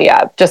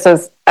Poilievre, just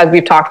as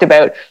we've talked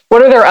about.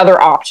 What are their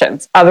other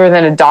options other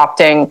than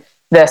adopting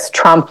this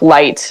Trump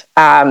light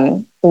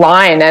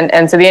line?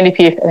 And so the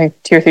NDP, I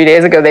think 2 or 3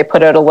 days ago, they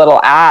put out a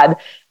little ad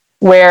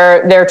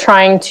where they're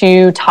trying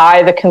to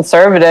tie the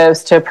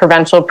Conservatives to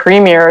provincial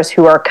premiers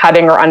who are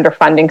cutting or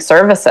underfunding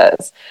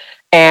services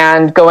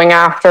and going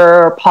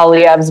after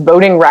Poilievre's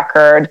voting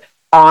record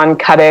on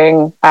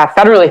cutting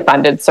federally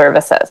funded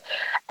services.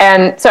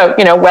 And so,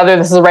 whether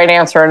this is the right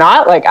answer or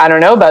not, I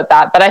don't know about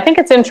that. But I think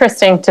it's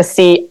interesting to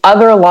see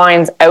other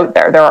lines out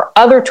there. There are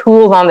other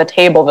tools on the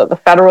table that the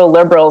federal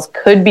Liberals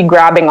could be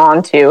grabbing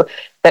onto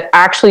that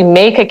actually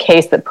make a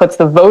case that puts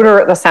the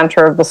voter at the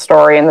center of the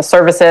story and the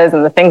services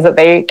and the things that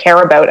they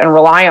care about and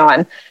rely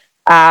on,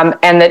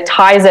 and that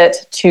ties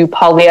it to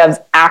Poilievre's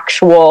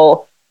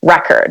actual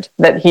record,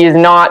 that he's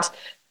not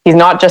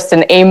just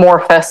an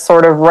amorphous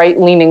sort of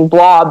right-leaning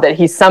blob, that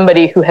he's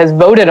somebody who has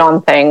voted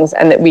on things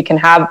and that we can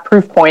have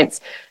proof points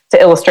to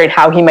illustrate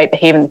how he might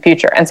behave in the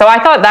future. And so I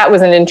thought that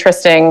was an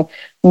interesting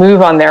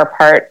move on their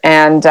part.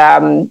 And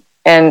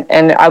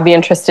I'll be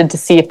interested to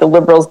see if the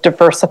Liberals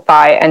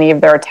diversify any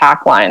of their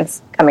attack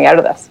lines coming out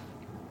of this.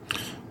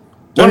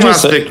 One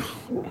last thing.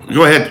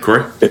 Go ahead,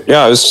 Corey.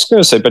 Yeah, I was just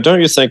going to say, but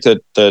don't you think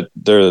that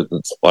there,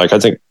 I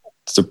think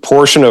the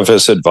portion of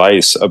his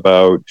advice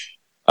about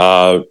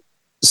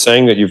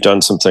saying that you've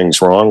done some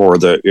things wrong, or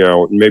that,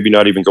 maybe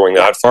not even going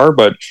that far,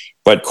 but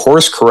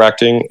course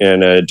correcting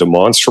in a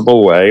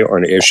demonstrable way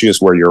on issues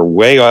where you're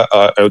way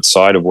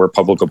outside of where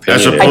public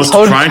opinion is. As opposed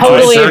to trying to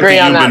assert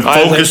that you've been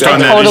focused on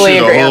that issue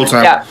the whole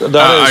time. Yeah.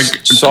 That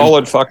is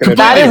solid fucking advice.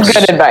 That is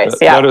good advice.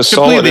 Yeah. That is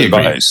solid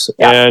advice.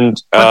 Yeah.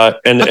 And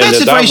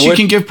that's advice you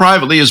can give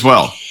privately as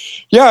well.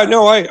 Yeah,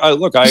 no, I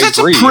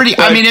agree.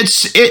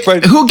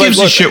 Who gives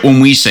a shit when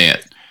we say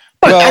it?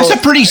 But that's a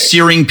pretty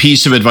searing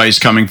piece of advice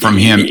coming from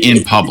him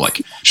in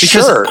public.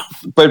 Because sure,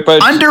 but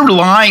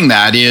underlying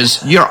that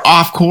is you're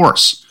off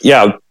course.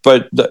 Yeah,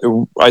 but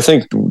I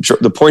think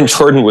the point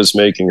Jordan was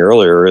making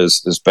earlier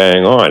is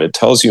bang on. It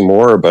tells you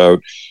more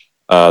about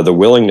the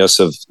willingness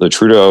of the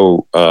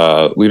Trudeau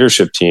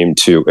leadership team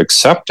to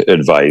accept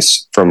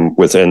advice from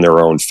within their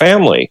own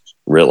family,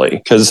 really,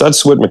 because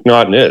that's what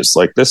McNaughton is.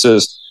 This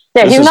is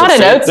Yeah, he's not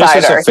an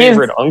outsider. This is a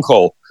favorite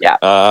uncle.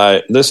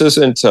 Yeah. This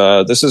isn't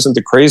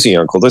the crazy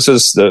uncle. This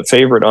is the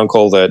favorite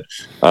uncle that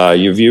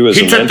you view as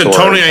a mentor. He took the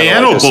Tony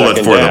Ianno bullet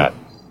for them.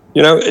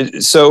 You know,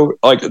 so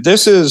like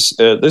this is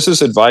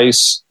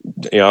advice.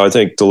 You know, I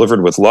think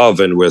delivered with love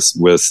and with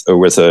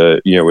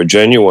a a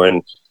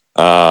genuine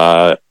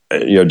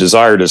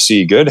desire to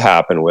see good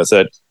happen with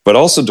it, but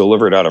also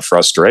delivered out of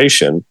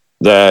frustration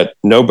that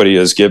nobody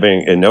is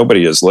giving and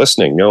nobody is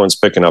listening. No one's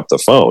picking up the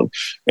phone.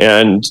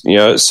 And,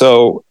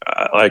 so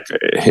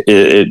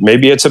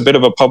maybe it's a bit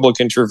of a public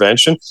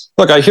intervention.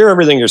 Look, I hear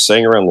everything you're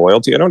saying around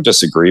loyalty. I don't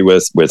disagree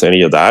with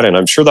any of that. And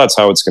I'm sure that's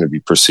how it's going to be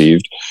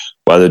perceived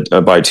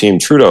by Team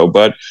Trudeau.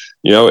 But,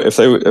 if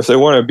they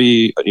want to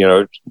be,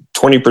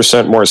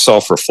 20% more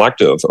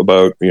self-reflective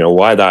about,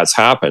 why that's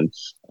happened,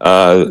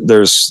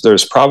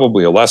 there's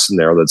probably a lesson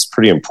there that's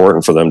pretty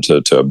important for them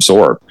to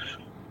absorb.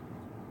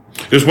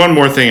 There's one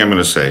more thing I'm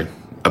going to say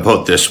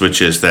about this,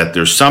 which is that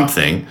there's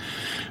something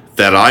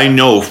that I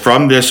know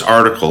from this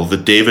article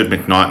that David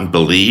McNaughton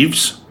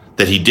believes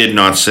that he did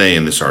not say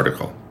in this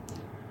article.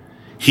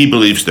 He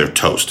believes they're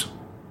toast,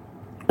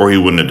 or he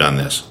wouldn't have done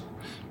this.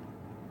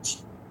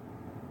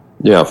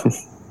 Yeah.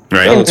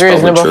 Right? It's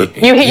reasonable.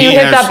 You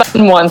hit that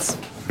button once.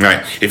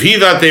 Right. If he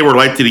thought they were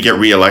likely to get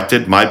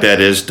reelected, my bet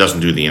is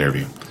doesn't do the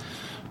interview.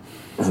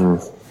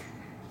 Mm-hmm.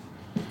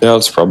 Yeah,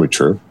 that's probably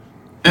true.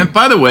 And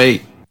by the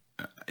way,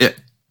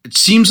 it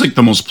seems like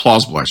the most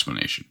plausible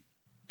explanation,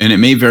 and it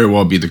may very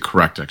well be the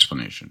correct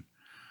explanation.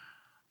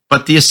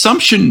 But the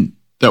assumption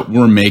that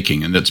we're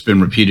making, and that's been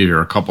repeated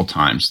here a couple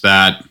times,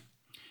 that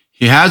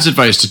he has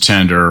advice to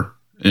tender,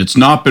 and it's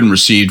not been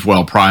received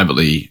well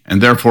privately,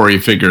 and therefore he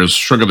figures,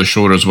 shrug of the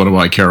shoulders, what do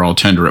I care, I'll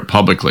tender it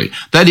publicly.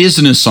 That is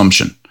an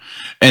assumption.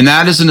 And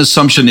that is an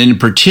assumption in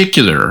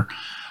particular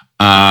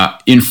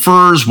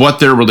infers what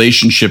their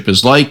relationship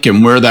is like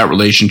and where that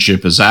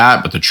relationship is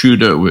at with the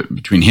Trudeau,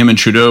 between him and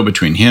Trudeau,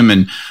 between him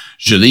and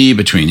Jolie,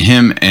 between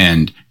him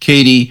and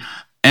Katie.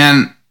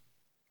 And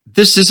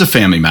this is a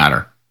family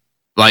matter.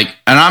 And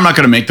I'm not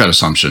going to make that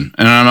assumption.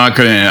 And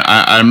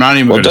I'm not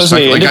even going to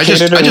speculate. I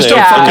just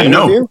don't fucking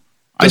know.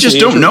 I just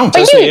don't know.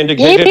 Does he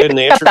indicate it in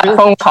the interview? You pick up that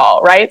phone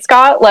call, right,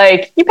 Scott?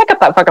 You pick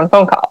up that fucking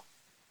phone call.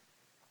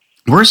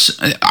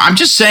 I'm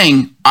just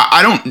saying,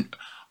 I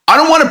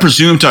don't want to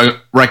presume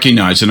to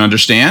recognize and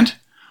understand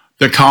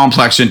the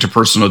complex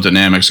interpersonal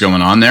dynamics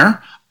going on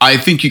there. I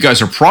think you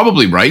guys are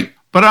probably right,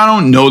 but I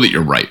don't know that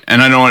you're right.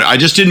 And I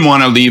just didn't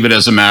want to leave it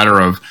as a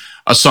matter of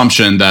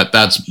assumption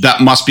that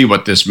must be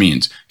what this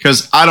means.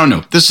 Because I don't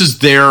know. This is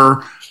their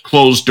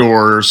closed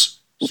doors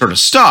sort of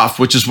stuff,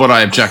 which is what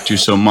I object to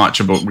so much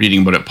about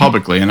reading about it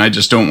publicly. And I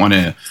just don't want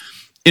to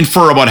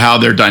infer about how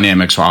their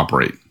dynamics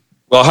operate.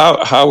 Well,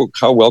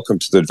 how welcome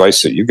to the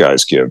advice that you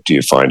guys give do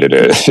you find it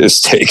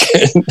is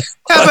taken?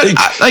 Yeah, but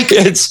it's I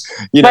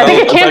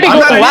think it can't be I'm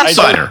not an left.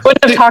 insider.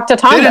 Wouldn't have talked to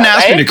Tom. They didn't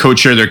ask me to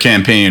co-chair their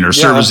campaign or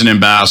serve as an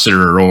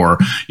ambassador or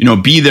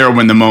be there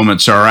when the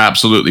moments are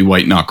absolutely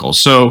white knuckle.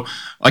 So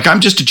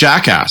I'm just a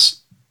jackass.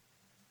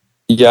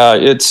 Yeah,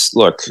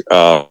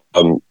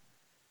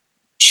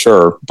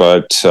 sure,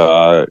 but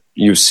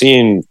you've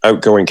seen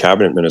outgoing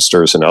cabinet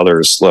ministers and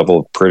others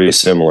level pretty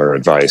similar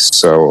advice,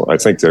 so I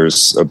think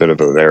there's a bit of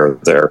a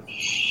there.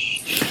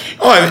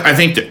 Oh, I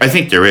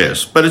think there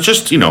is, but it's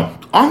just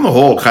on the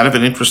whole kind of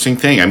an interesting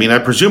thing. I mean, I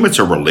presume it's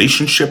a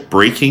relationship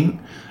breaking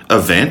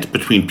event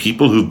between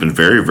people who've been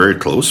very, very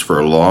close for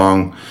a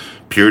long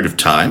period of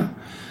time.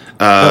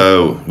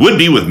 Would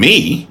be with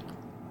me.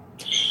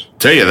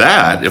 Tell you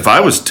that if I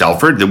was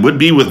Telford, it would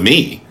be with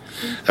me.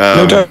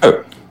 No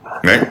doubt.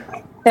 Right.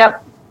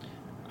 Yep.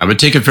 I would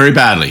take it very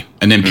badly.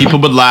 And then people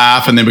would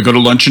laugh and they would go to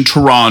lunch in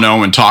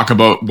Toronto and talk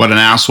about what an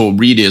asshole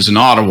Reid is in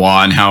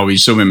Ottawa and how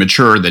he's so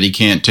immature that he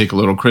can't take a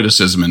little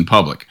criticism in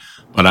public.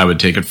 But I would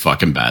take it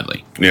fucking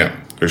badly. Yeah,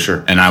 for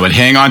sure. And I would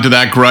hang on to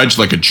that grudge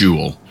like a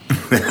jewel.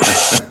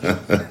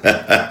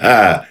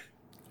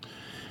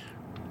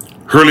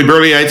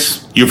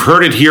 Hurly-burlyites, you've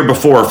heard it here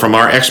before from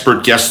our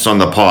expert guests on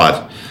the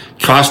pod.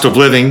 Cost of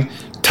living,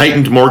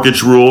 tightened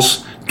mortgage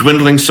rules,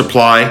 dwindling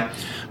supply.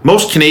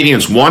 Most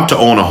Canadians want to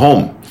own a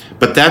home,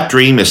 but that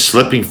dream is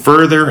slipping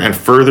further and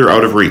further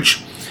out of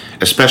reach,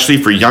 especially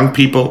for young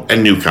people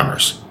and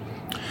newcomers.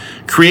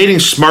 Creating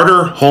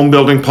smarter home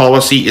building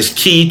policy is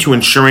key to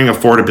ensuring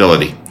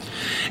affordability.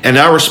 And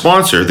our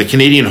sponsor, the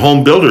Canadian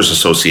Home Builders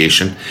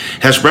Association,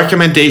 has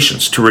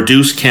recommendations to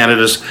reduce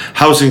Canada's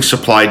housing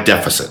supply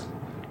deficit.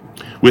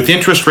 With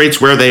interest rates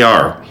where they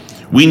are,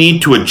 we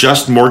need to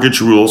adjust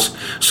mortgage rules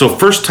so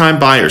first-time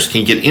buyers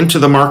can get into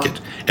the market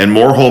and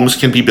more homes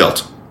can be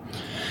built.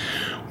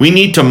 We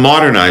need to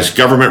modernize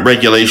government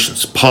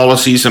regulations,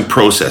 policies, and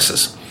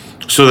processes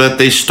so that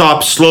they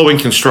stop slowing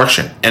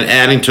construction and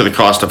adding to the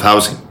cost of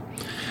housing.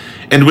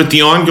 And with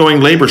the ongoing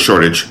labor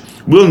shortage,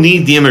 we'll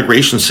need the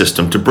immigration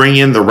system to bring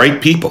in the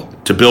right people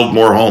to build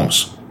more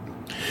homes.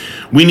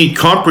 We need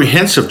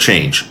comprehensive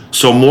change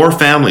so more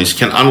families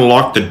can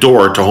unlock the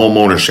door to home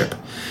ownership.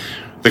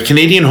 The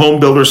Canadian Home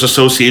Builders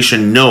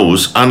Association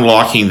knows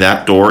unlocking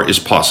that door is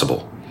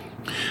possible.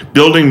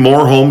 Building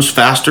more homes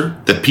faster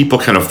that people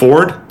can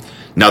afford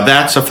Now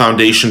that's a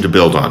foundation to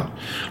build on.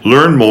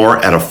 Learn more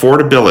at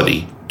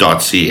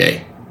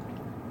affordability.ca.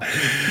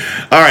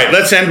 All right,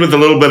 let's end with a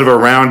little bit of a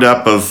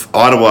roundup of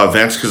Ottawa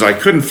events because I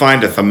couldn't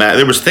find a theme.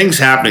 There was things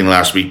happening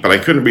last week, but I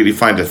couldn't really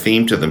find a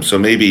theme to them. So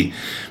maybe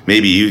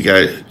you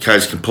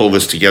guys can pull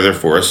this together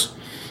for us.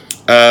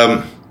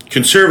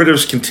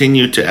 Conservatives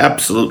continue to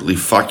absolutely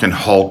fucking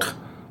hulk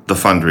the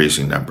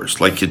fundraising numbers.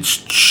 Like, it's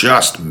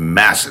just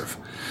massive.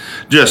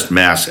 Just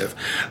massive.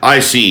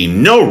 I see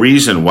no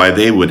reason why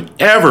they would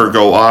ever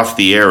go off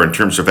the air in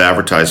terms of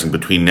advertising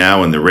between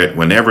now and the writ,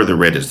 whenever the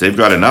writ is. They've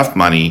got enough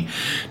money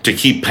to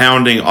keep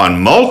pounding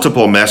on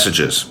multiple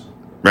messages,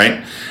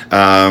 right?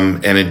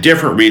 And in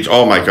different regions.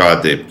 Oh my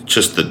God,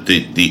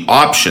 the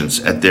options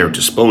at their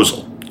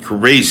disposal.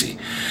 Crazy.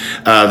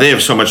 They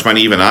have so much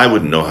money, even I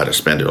wouldn't know how to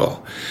spend it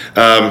all.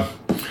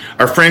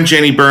 Our friend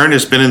Jenny Byrne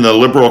has been in the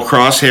Liberal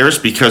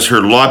crosshairs because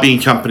her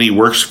lobbying company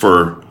works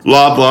for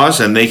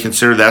Loblaws, and they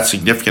consider that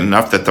significant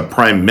enough that the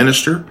Prime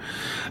Minister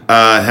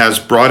has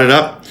brought it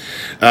up.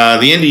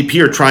 The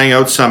NDP are trying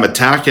out some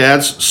attack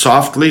ads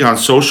softly on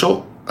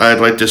social. I'd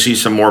like to see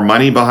some more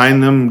money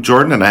behind them,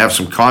 Jordan, and I have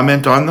some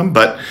comment on them,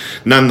 but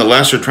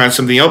nonetheless, they're trying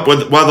something out.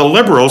 While the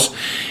Liberals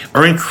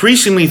are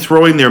increasingly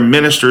throwing their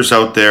ministers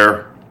out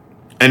there,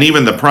 and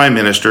even the Prime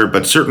Minister,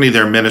 but certainly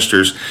their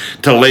ministers,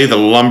 to lay the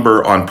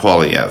lumber on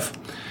Poilievre.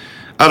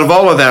 Out of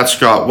all of that,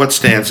 Scott, what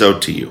stands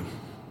out to you?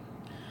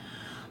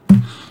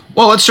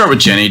 Well, let's start with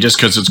Jenny, just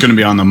because it's going to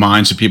be on the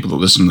minds of people that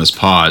listen to this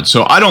pod.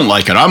 So I don't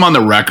like it. I'm on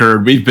the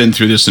record. We've been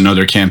through this in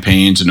other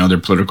campaigns and other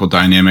political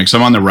dynamics.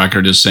 I'm on the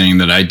record as saying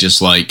that I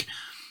dislike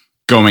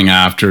going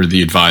after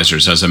the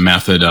advisors as a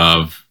method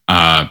of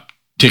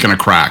taking a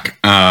crack.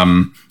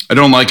 I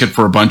don't like it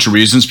for a bunch of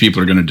reasons.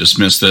 People are going to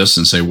dismiss this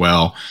and say,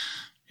 well,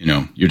 you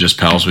know, you're just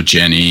pals with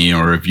Jenny,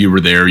 or if you were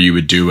there, you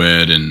would do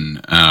it, and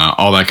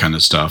all that kind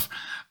of stuff.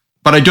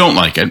 But I don't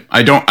like it.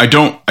 I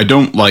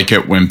don't like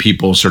it when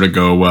people sort of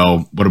go,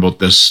 well, what about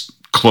this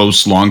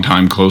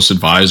longtime close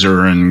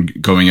advisor,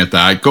 and going at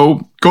that?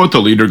 Go with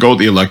the leader, go with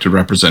the elected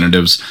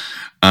representatives.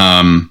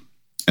 And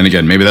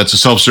again, maybe that's a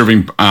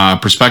self-serving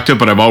perspective,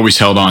 but I've always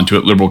held on to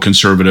it, liberal,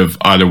 conservative,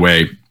 either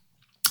way.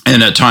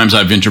 And at times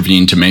I've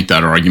intervened to make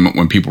that argument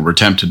when people were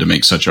tempted to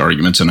make such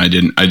arguments, and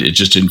it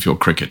just didn't feel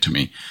cricket to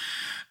me.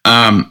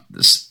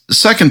 The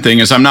second thing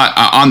is, I'm not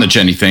on the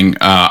Jenny thing.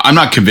 I'm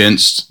not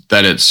convinced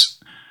that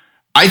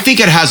I think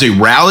it has a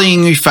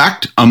rallying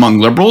effect among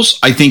liberals.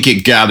 I think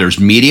it gathers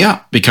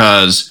media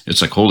because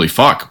it's like, holy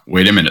fuck,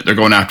 wait a minute. They're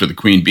going after the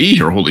queen bee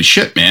here. Holy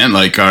shit, man.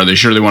 Like, are they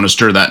sure they want to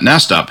stir that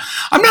nest up?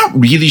 I'm not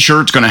really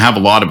sure it's going to have a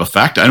lot of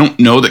effect. I don't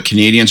know that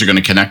Canadians are going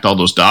to connect all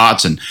those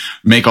dots and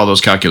make all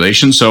those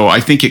calculations. So I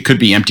think it could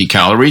be empty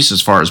calories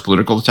as far as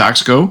political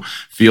attacks go.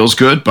 Feels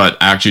good, but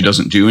actually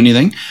doesn't do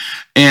anything.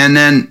 And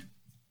then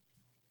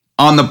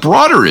on the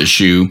broader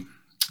issue,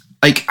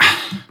 like,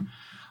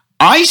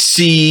 I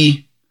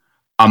see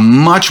a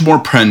much more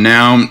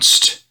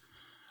pronounced,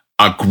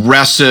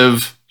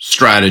 aggressive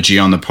strategy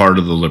on the part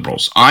of the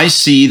Liberals. I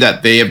see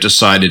that they have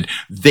decided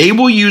they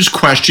will use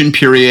question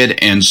period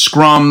and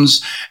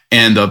scrums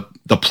and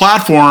the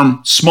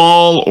platform,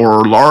 small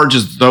or large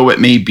as though it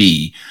may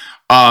be,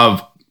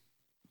 of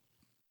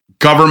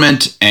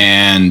government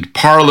and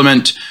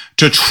parliament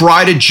to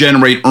try to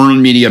generate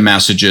earned media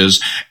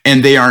messages.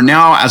 And they are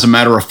now, as a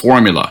matter of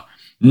formula,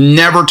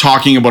 never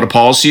talking about a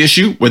policy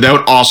issue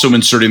without also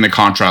inserting the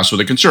contrast with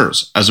the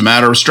Conservatives. As a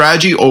matter of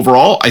strategy,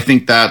 overall, I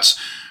think that's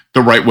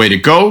the right way to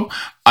go.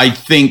 I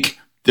think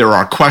there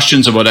are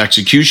questions about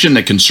execution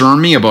that concern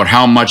me about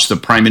how much the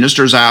Prime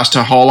Minister is asked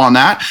to haul on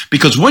that.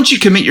 Because once you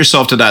commit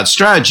yourself to that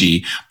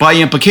strategy, by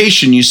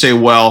implication, you say,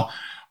 well,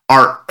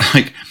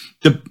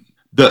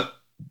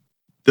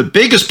 the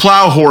biggest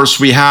plow horse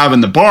we have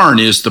in the barn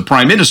is the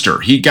Prime Minister.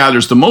 He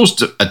gathers the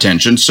most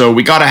attention, so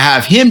we got to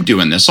have him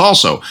doing this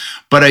also.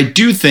 But I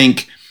do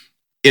think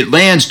it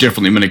lands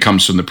differently when it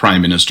comes from the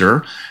Prime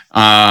Minister.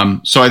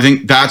 So I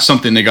think that's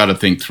something they got to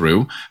think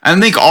through. And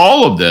I think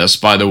all of this,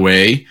 by the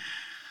way,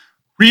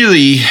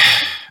 really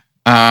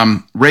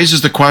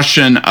raises the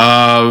question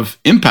of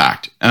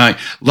impact.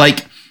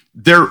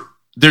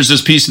 There's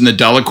this piece in the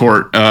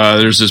Delacourt,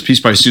 there's this piece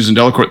by Susan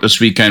Delacourt this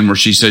weekend where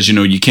she says,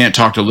 you can't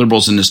talk to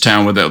liberals in this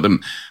town without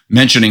them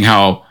mentioning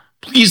how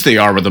pleased they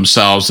are with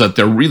themselves, that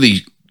they're really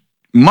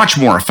much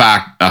more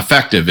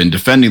effective in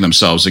defending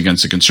themselves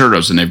against the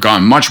Conservatives, and they've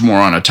gone much more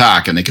on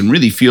attack, and they can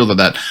really feel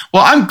that.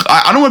 Well,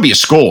 I don't want to be a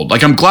scold.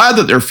 Like, I'm glad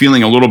that they're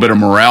feeling a little bit of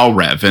morale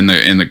rev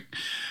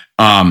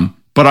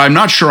but I'm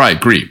not sure I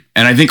agree.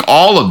 And I think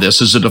all of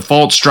this is a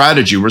default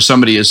strategy where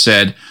somebody has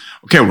said,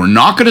 okay, we're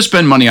not going to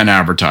spend money on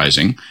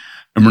advertising,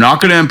 and we're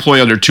not going to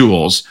employ other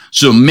tools.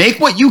 So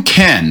make what you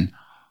can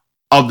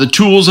of the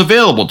tools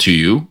available to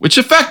you, which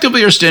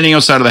effectively are standing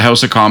outside of the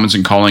House of Commons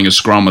and calling a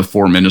scrum with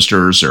 4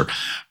 ministers or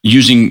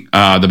using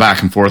the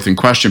back and forth in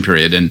question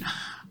period. And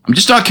I'm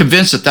just not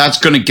convinced that that's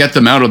going to get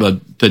them out of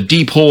the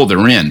deep hole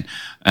they're in.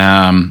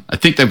 I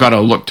think they've got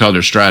to look to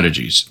other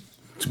strategies.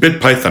 It's a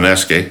bit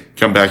Python-esque, eh?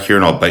 Come back here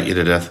and I'll bite you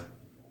to death.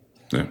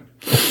 Yeah.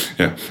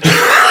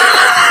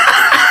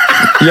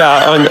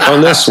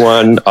 on this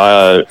one,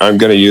 I'm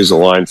going to use a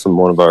line from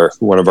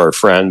one of our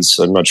friends.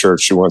 I'm not sure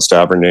if she wants to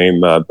have her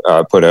name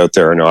put out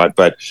there or not,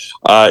 but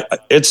I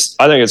think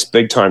it's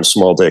big time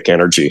small dick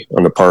energy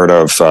on the part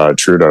of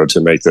Trudeau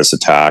to make this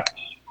attack.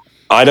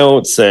 I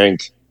don't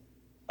think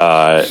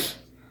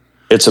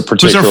it's a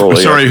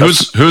particularly.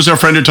 Who's our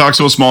friend who talks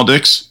about small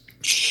dicks?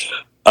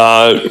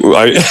 I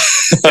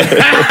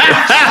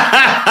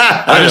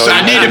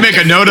need to make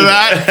a note of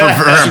that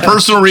for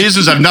personal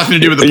reasons. I have nothing to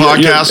do with the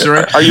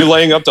podcast. Are you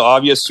laying up the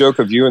obvious joke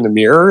of you in the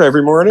mirror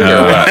every morning?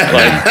 No,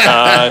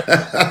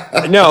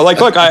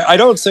 look, I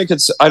don't think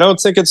it's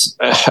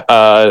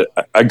a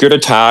good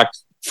attack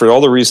for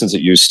all the reasons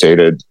that you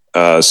stated,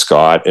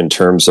 Scott, in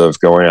terms of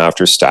going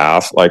after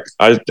staff. Like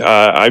I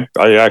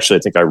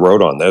actually think I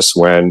wrote on this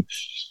when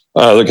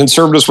the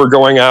Conservatives were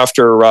going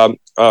after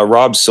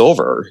Rob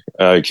Silver,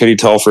 Kitty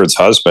Telford's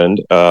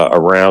husband,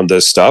 around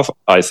this stuff.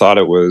 I thought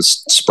it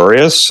was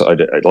spurious. I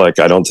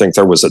don't think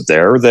there was a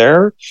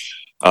there.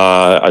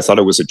 I thought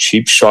it was a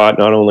cheap shot,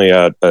 not only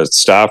at a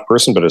staff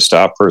person, but a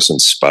staff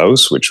person's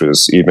spouse, which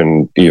was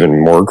even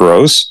more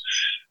gross.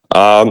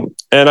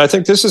 And I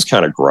think this is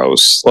kind of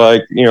gross.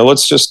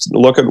 Let's just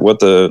look at what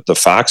the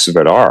facts of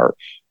it are.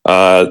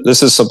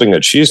 This is something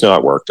that she's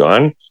not worked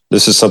on.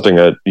 This is something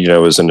that,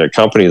 is in a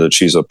company that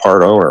she's a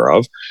part owner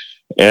of.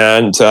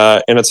 And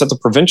it's at the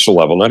provincial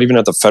level, not even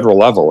at the federal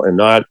level, and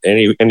not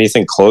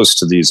anything close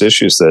to these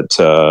issues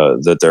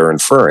that they're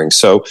inferring.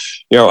 So,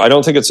 I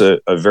don't think it's a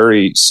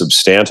very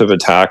substantive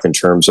attack in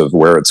terms of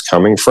where it's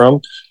coming from.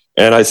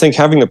 And I think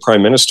having the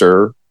Prime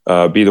Minister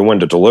be the one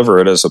to deliver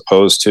it, as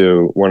opposed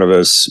to one of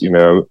his,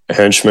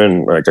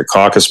 henchmen, like a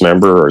caucus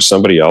member or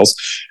somebody else,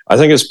 I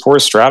think is poor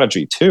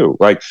strategy too.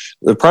 Like,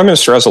 the Prime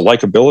Minister has a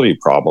likability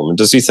problem. And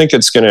does he think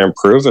it's going to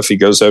improve if he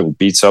goes out and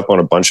beats up on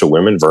a bunch of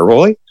women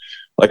verbally?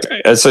 Like,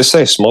 as I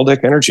say, small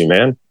dick energy,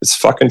 man. It's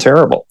fucking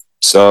terrible.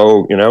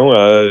 So,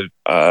 I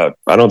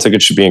don't think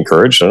it should be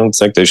encouraged. I don't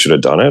think they should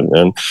have done it.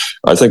 And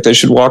I think they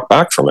should walk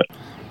back from it.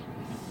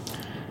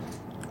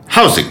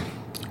 Housing.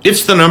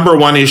 It's the number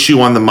one issue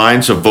on the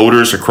minds of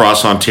voters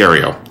across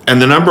Ontario,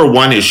 and the number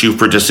one issue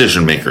for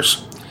decision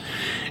makers.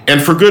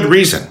 And for good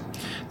reason.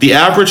 The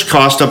average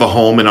cost of a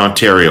home in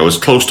Ontario is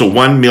close to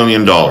 $1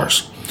 million,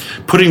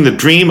 putting the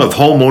dream of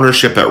home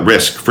ownership at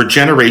risk for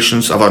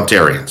generations of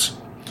Ontarians.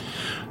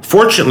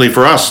 Fortunately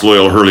for us,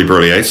 loyal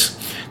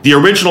hurly-burlyites, the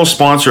original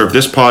sponsor of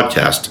this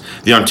podcast,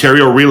 the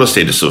Ontario Real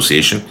Estate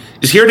Association,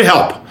 is here to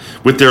help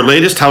with their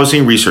latest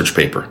housing research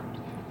paper.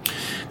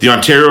 The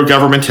Ontario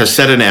government has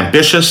set an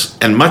ambitious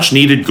and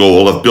much-needed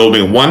goal of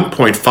building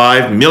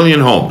 1.5 million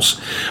homes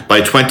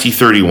by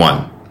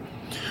 2031.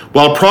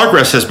 While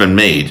progress has been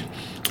made,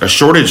 a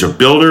shortage of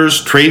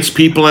builders,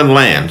 tradespeople, and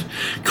land,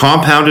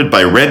 compounded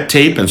by red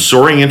tape and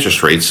soaring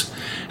interest rates,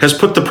 has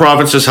put the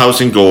province's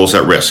housing goals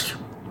at risk.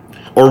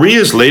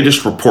 OREA's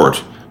latest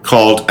report,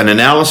 called An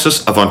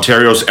Analysis of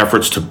Ontario's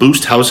Efforts to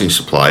Boost Housing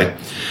Supply,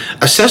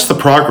 assessed the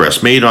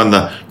progress made on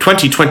the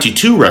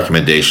 2022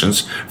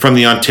 recommendations from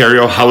the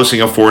Ontario Housing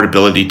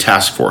Affordability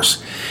Task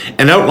Force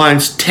and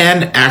outlines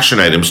 10 action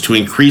items to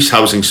increase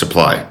housing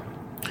supply.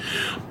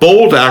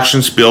 Bold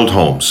actions build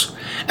homes.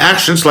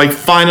 Actions like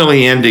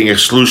finally ending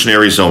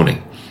exclusionary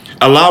zoning,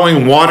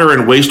 allowing water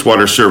and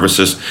wastewater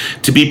services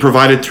to be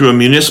provided through a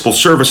municipal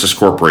services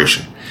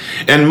corporation,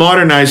 and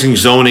modernizing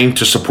zoning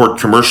to support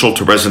commercial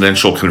to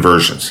residential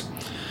conversions.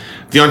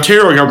 The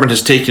Ontario government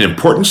has taken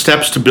important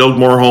steps to build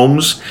more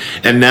homes,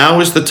 and now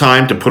is the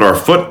time to put our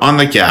foot on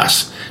the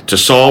gas to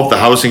solve the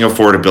housing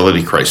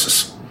affordability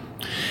crisis.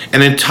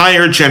 An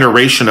entire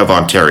generation of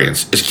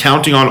Ontarians is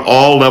counting on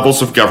all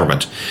levels of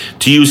government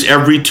to use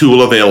every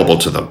tool available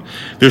to them.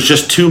 There's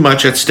just too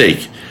much at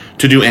stake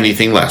to do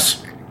anything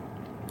less.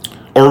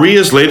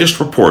 OREA's latest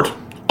report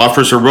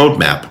offers a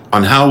roadmap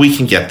on how we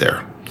can get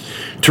there.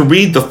 To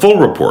read the full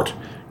report,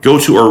 go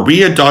to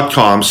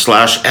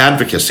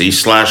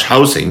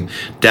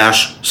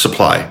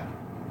orea.com/advocacy/housing-supply.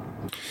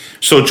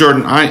 So,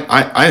 Jordan,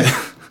 I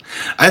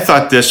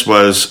thought this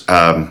was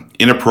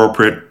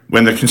inappropriate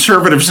when the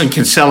Conservatives in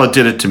Kinsella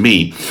did it to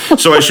me.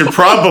 So I should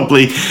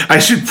probably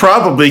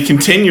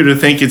continue to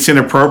think it's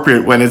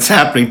inappropriate when it's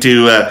happening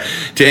to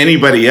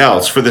anybody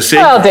else for the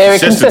sake of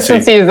David,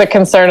 consistency is the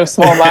concern of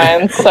small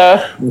minds.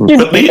 So,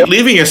 but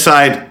leaving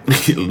aside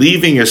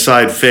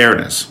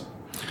fairness.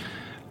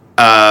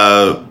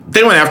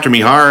 They went after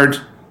me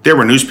hard. There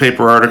were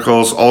newspaper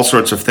articles, all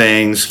sorts of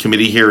things,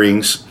 committee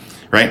hearings,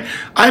 right?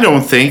 I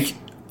don't think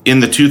in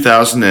the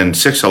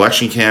 2006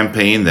 election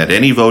campaign that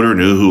any voter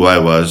knew who I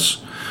was,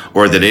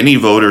 or that any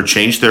voter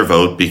changed their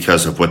vote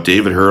because of what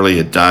David Hurley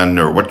had done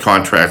or what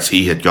contracts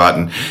he had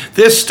gotten.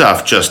 This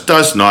stuff just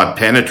does not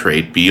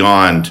penetrate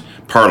beyond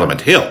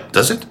Parliament Hill,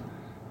 does it?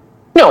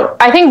 No,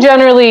 I think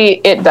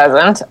generally it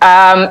doesn't.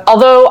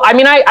 Although,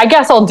 I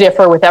guess I'll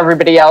differ with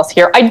everybody else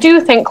here. I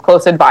do think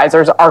close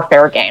advisors are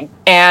fair game.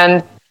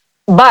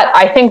 But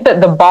I think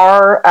that the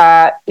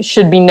bar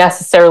should be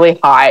necessarily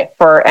high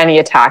for any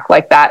attack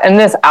like that. And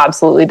this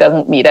absolutely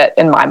doesn't meet it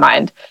in my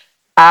mind.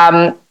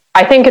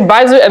 I think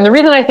advisors, and the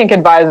reason I think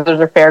advisors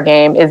are fair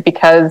game is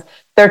because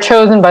they're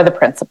chosen by the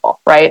principal,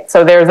 right?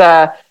 So there's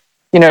a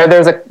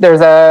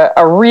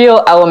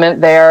real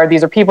element there.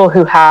 These are people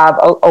who have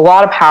a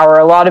lot of power,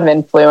 a lot of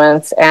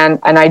influence, and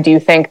I do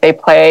think they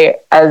play,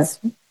 as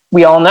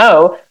we all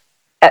know,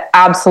 an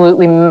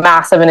absolutely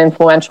massive and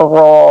influential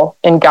role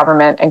in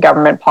government and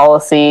government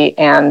policy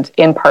and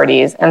in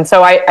parties. And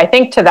so I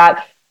think to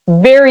that,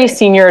 very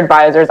senior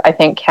advisors, I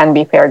think, can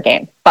be fair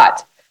game.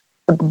 But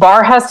the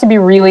bar has to be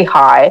really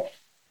high,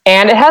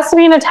 and it has to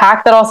be an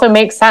attack that also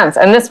makes sense.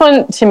 And this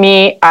one, to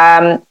me,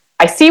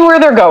 I see where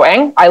they're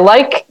going. I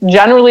like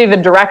generally the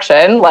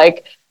direction.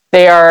 Like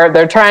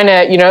they're trying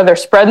to, they're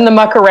spreading the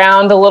muck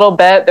around a little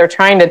bit. They're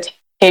trying to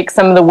take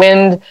some of the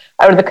wind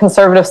out of the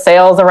conservative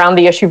sails around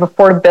the issue of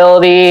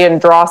affordability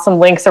and draw some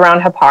links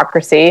around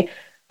hypocrisy.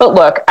 But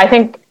look, I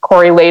think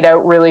Corey laid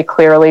out really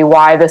clearly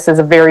why this is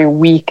a very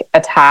weak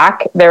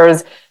attack. There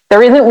isn't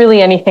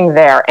really anything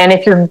there. And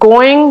if you're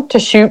going to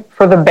shoot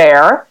for the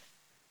bear,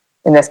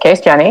 in this case,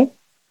 Jenny,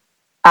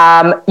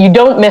 you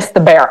don't miss the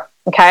bear,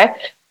 okay?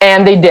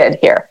 And they did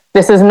here.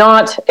 This is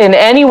not in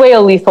any way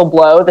a lethal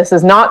blow. This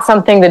is not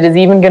something that is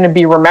even going to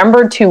be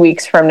remembered 2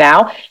 weeks from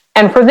now.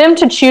 And for them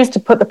to choose to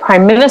put the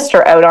prime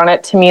minister out on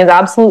it, to me, is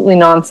absolutely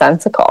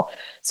nonsensical.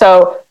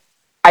 So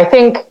I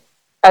think,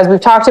 as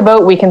we've talked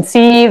about, we can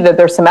see that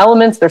there's some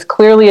elements. There's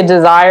clearly a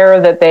desire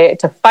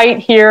to fight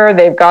here.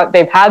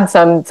 They've had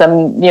some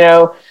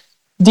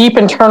deep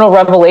internal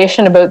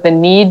revelation about the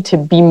need to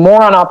be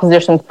more on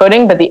opposition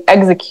footing, but the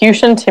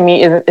execution to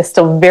me is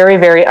still very,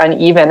 very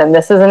uneven. And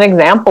this is an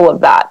example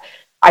of that.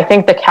 I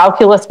think the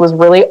calculus was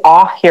really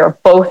off here,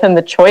 both in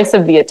the choice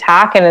of the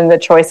attack and in the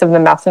choice of the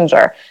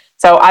messenger.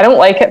 So I don't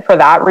like it for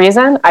that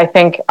reason. I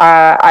think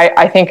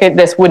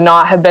this would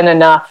not have been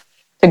enough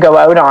to go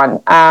out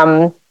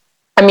on.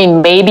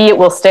 Maybe it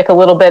will stick a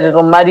little bit,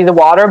 it'll muddy the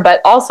water,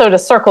 but also to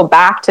circle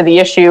back to the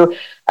issue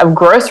of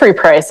grocery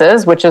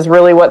prices, which is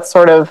really what's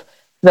sort of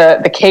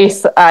the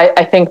case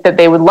I think that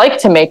they would like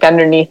to make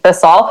underneath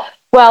this all.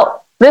 Well,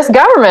 this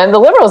government, the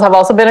Liberals, have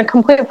also been a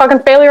complete fucking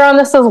failure on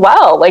this as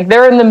well. Like,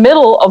 they're in the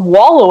middle of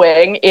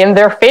wallowing in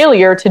their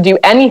failure to do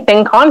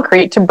anything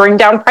concrete to bring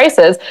down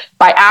prices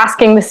by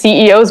asking the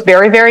CEOs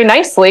very, very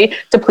nicely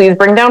to please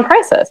bring down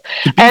prices.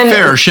 To be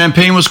fair,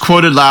 Champagne was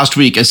quoted last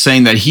week as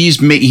saying that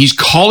he's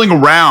calling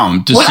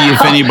around to see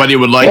if anybody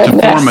would like to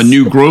form a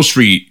new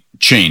grocery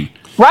chain.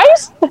 Right?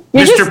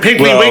 Mr.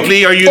 Piggly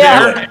Wiggly, are you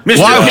there?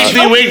 Mr.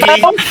 Piggly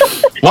Wiggly.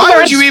 Why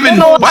would you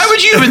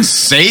even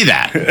say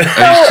that?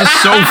 It's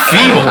just so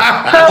feeble.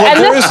 And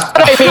this is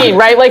what I mean,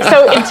 right? Like,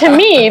 so to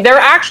me, they're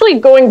actually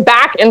going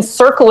back and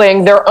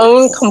circling their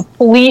own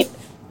complete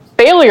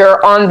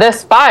failure on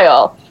this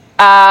file.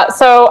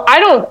 So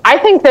I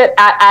think that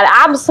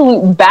at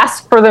absolute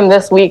best for them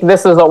this week,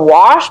 this is a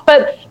wash,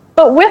 but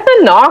with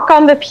a knock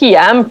on the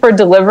PM for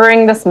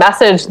delivering this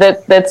message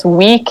that's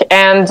weak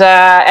and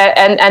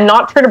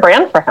not true to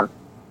brand for him.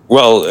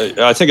 Well,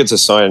 I think it's a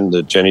sign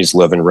that Jenny's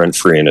living rent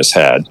free in his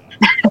head,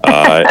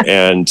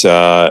 and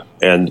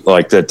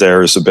like that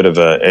there's a bit of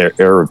an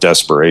air of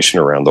desperation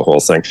around the whole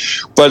thing.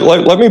 But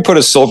let me put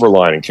a silver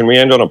lining. Can we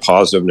end on a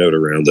positive note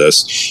around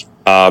this?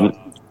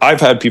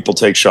 I've had people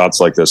take shots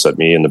like this at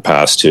me in the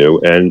past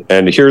too,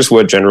 and here's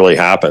what generally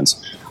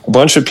happens. A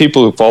bunch of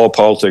people who follow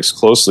politics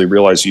closely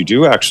realize you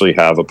do actually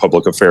have a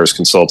public affairs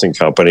consulting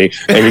company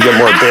and you get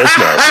more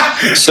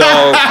business. So,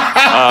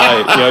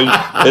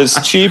 as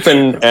cheap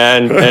and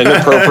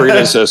inappropriate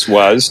as this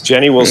was,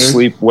 Jenny will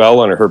sleep well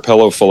on her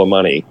pillow full of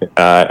money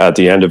at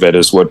the end of it,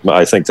 is what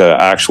I think the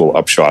actual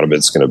upshot of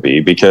it's going to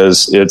be,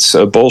 because it's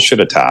a bullshit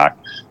attack.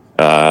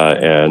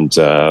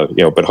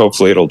 But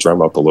hopefully it'll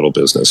drum up a little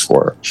business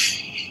for her.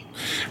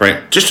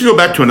 Right. Just to go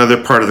back to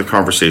another part of the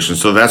conversation,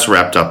 so that's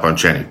wrapped up on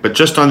Jenny, but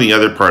just on the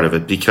other part of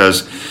it,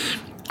 because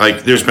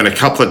there's been a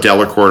couple of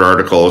Delacourt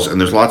articles and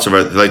there's lots of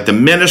the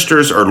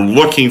ministers are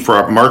looking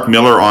for, Mark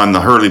Miller on the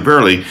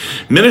Hurly-Burly,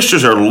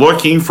 ministers are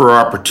looking for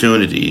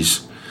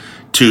opportunities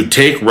to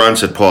take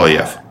runs at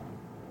Poilievre.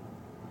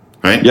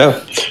 Right?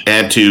 Yeah.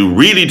 And to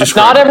really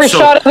describe... Not every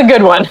shot is a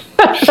good one.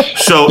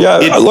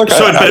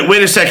 But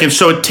wait a second.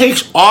 So it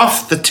takes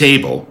off the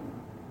table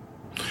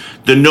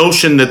the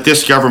notion that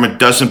this government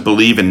doesn't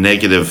believe in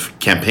negative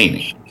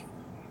campaigning.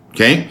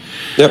 Okay?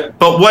 Yep.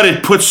 But what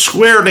it puts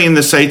squarely in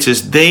the sights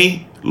is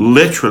they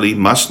literally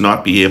must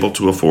not be able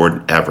to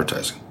afford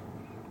advertising.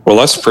 Well,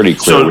 that's pretty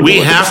clear. So we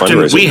have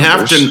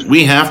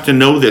to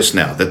know this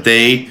now, that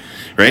they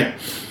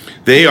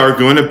are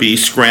going to be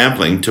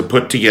scrambling to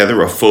put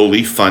together a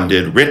fully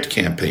funded writ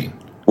campaign.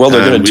 Well,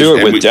 they're going to do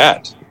it with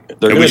debt.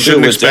 We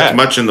shouldn't expect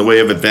much in the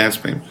way of advance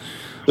payment.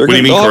 What do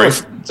you mean, Corey?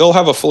 They'll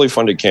have a fully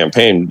funded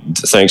campaign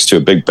thanks to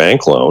a big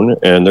bank loan,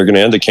 and they're going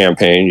to end the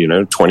campaign,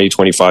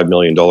 $20-25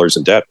 million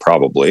in debt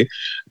probably.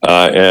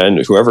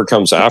 And whoever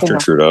comes after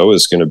Trudeau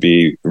is going to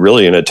be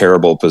really in a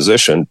terrible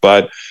position.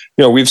 But,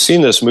 we've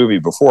seen this movie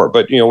before.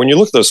 But, when you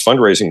look at those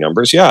fundraising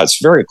numbers,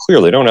 it's very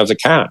clear they don't have the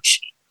cash.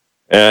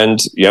 And,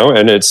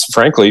 and it's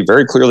frankly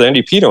very clear the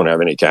NDP don't have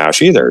any cash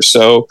either.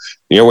 So,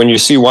 when you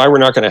see why we're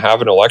not going to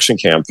have an election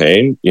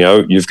campaign,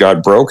 you've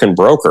got broke and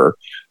broker.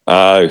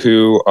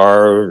 who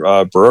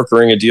are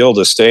brokering a deal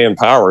to stay in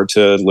power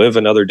to live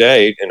another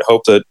day and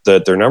hope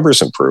that their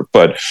numbers improve.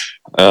 But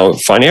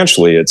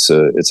financially, it's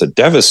a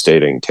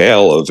devastating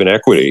tale of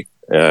inequity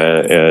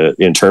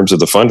in terms of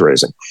the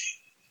fundraising.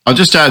 I'll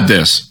just add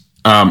this.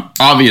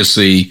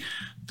 Obviously,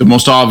 the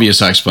most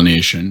obvious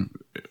explanation,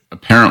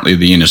 apparently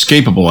the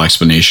inescapable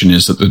explanation,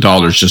 is that the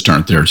dollars just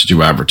aren't there to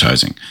do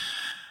advertising.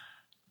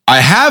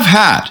 I have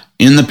had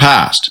in the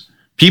past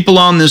people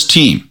on this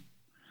team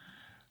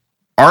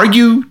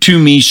argue to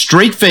me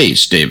straight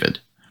face, David,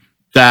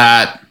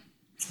 that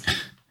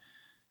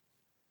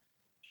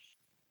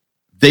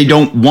they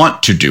don't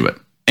want to do it,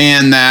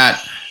 and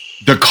that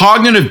the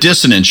cognitive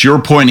dissonance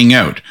you're pointing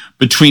out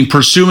between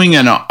pursuing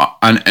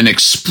an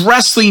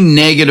expressly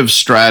negative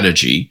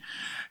strategy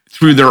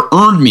through their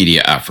earned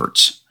media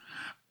efforts,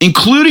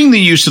 including the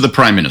use of the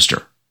Prime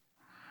Minister,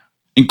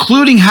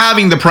 including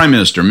having the Prime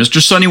Minister,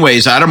 Mr. Sunny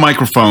Ways, at a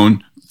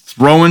microphone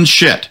throwing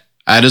shit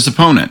at his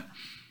opponent.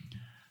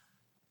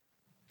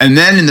 And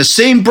then in the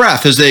same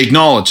breath as they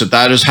acknowledge that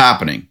that is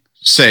happening,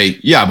 say,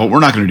 yeah, but we're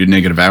not going to do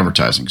negative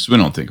advertising because we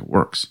don't think it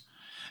works.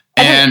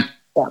 And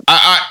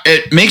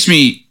it makes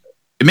me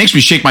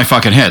shake my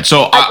fucking head.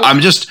 So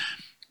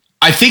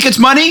I think it's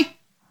money,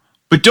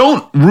 but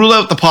don't rule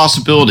out the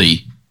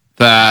possibility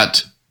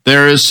that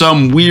there is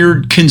some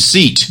weird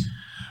conceit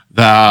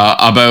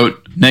about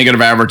negative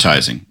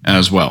advertising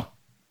as well.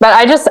 But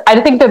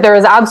I think that there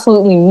is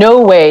absolutely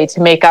no way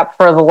to make up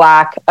for the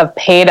lack of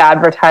paid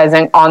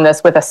advertising on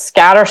this with a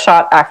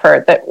scattershot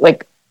effort that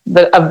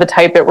of the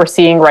type that we're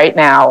seeing right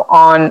now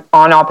on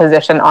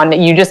opposition.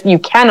 You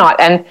cannot.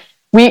 And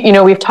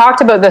we've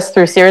talked about this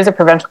through a series of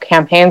provincial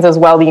campaigns as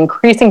well, the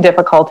increasing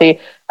difficulty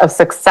of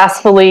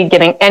successfully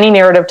getting any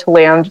narrative to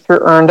land through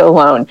earned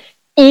alone.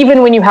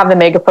 Even when you have the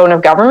megaphone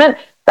of government,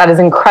 that is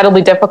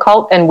incredibly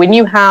difficult. And when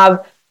you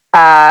have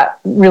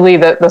really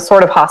the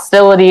sort of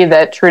hostility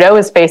that Trudeau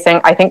is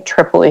facing, I think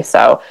triply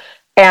so.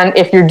 And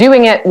if you're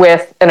doing it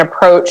with an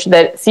approach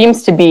that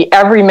seems to be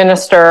every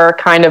minister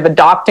kind of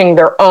adopting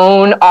their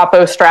own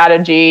oppo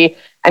strategy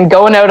and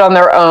going out on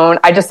their own,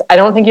 I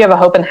don't think you have a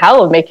hope in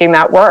hell of making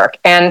that work.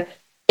 And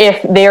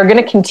if they are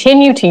going to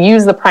continue to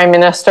use the Prime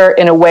Minister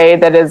in a way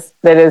that is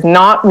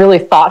not really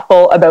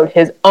thoughtful about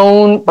his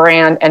own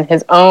brand and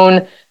his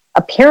own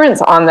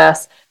appearance on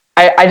this,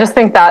 I just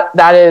think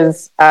that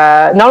is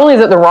not only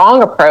is it the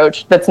wrong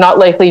approach that's not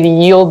likely to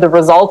yield the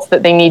results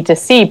that they need to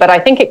see, but I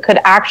think it could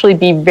actually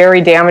be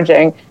very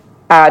damaging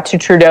to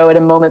Trudeau at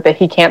a moment that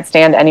he can't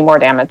stand any more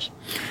damage.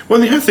 Well,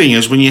 the other thing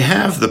is when you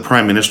have the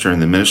Prime Minister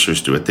and the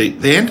ministers do it,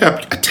 they end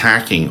up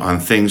attacking on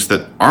things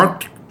that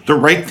aren't the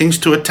right things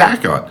to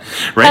attack on,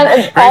 right?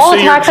 And all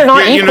attacks are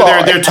not equal.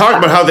 They're talking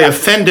about how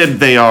offended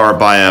they are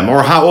by him,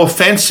 or how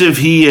offensive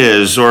he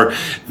is, or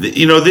that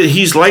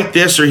he's like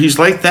this or he's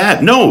like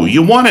that. No,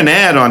 you want an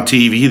ad on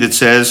TV that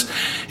says,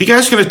 "You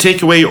guys going to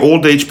take away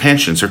old age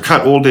pensions or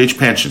cut old age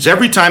pensions."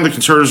 Every time the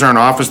Conservatives are in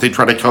office, they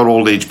try to cut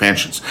old age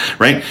pensions,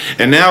 right?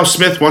 And now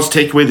Smith wants to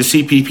take away the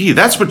CPP.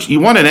 That's what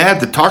you want, an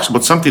ad that talks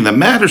about something that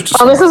matters to.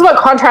 Well, this is what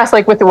contrasts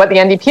with what the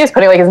NDP is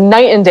putting, is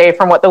night and day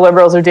from what the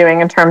Liberals are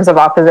doing in terms of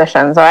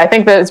opposition. So I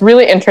think that it's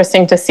really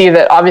interesting to see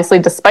that obviously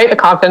despite the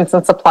confidence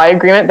and supply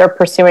agreement, they're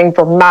pursuing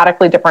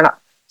dramatically different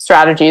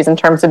strategies in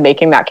terms of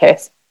making that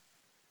case.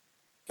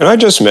 Can I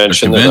just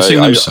mention that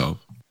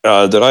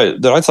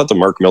I thought the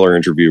Mark Miller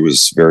interview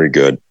was very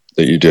good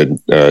that you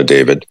did,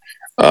 David.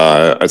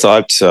 I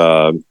thought,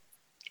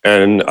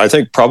 and I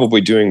think probably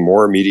doing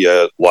more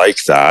media like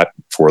that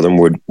for them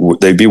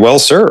they'd be well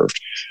served.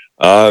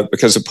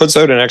 Because it puts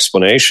out an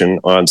explanation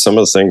on some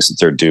of the things that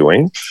they're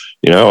doing.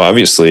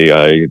 Obviously,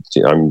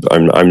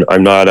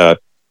 I'm not a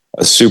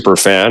super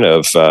fan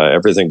of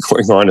everything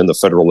going on in the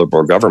federal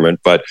Liberal government,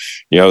 but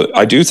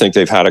I do think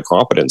they've had a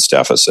competence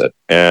deficit,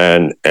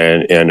 and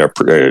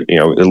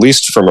at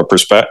least from a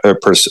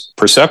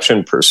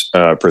perception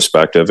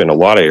perspective in a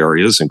lot of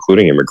areas,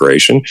 including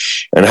immigration,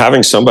 and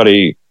having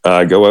somebody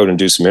go out and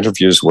do some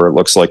interviews where it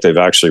looks like they've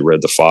actually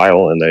read the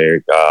file and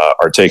they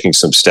are taking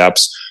some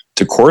steps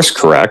to course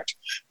correct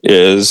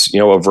is,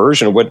 a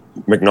version of what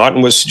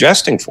McNaughton was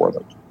suggesting for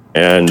them.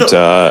 And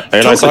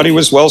I thought he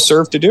was well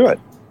served to do it.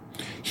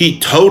 He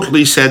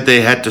totally said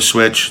they had to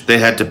switch. They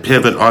had to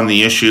pivot on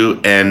the issue.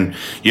 And,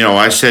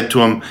 I said to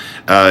him,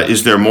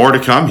 is there more to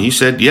come? He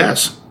said,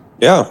 yes.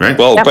 Yeah. Right?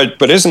 Well,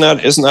 but isn't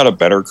that a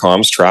better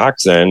comms track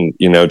than,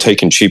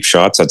 taking cheap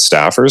shots at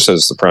staffers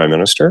as the Prime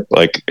Minister?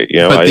 I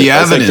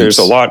think there's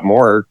a lot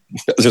more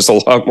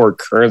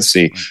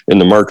currency in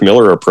the Mark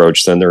Miller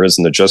approach than there is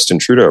in the Justin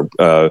Trudeau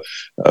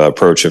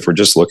approach if we're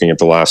just looking at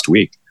the last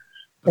week.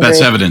 That's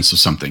evidence of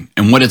something.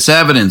 And what it's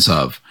evidence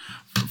of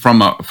from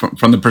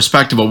the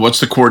perspective of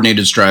what's the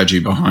coordinated strategy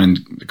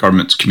behind the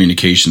government's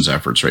communications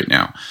efforts right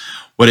now.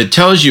 What it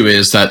tells you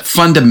is that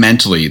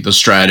fundamentally the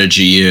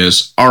strategy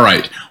is, all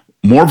right,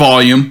 more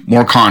volume,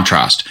 more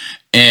contrast,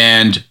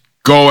 and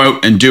go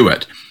out and do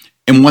it.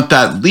 And what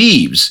that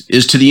leaves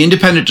is to the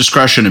independent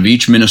discretion of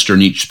each minister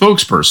and each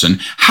spokesperson,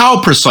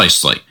 how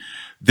precisely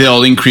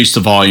they'll increase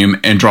the volume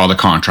and draw the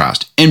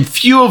contrast. And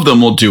few of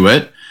them will do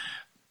it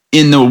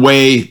in the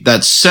way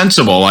that's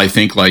sensible, I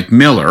think, like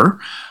Miller.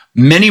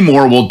 Many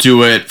more will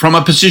do it from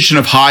a position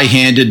of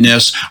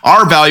high-handedness.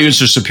 Our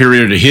values are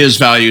superior to his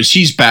values.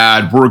 He's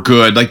bad. We're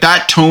good. Like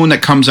that tone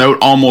that comes out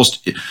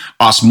almost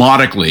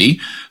osmotically.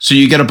 So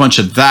you get a bunch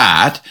of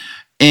that.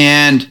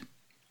 And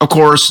of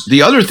course,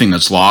 the other thing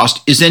that's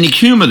lost is any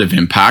cumulative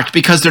impact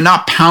because they're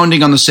not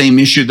pounding on the same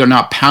issue. They're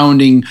not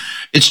pounding.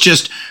 It's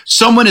just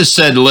someone has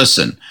said,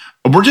 listen,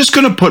 we're just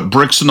going to put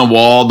bricks in the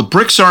wall. The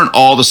bricks aren't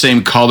all the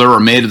same color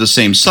or made of the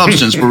same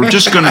substance, but we're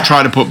just going to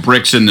try to put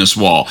bricks in this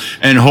wall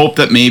and hope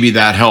that maybe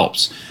that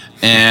helps.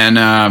 And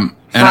and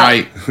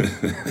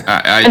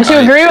to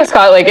agree with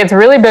Scott, like it's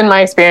really been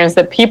my experience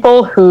that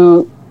people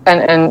who,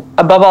 and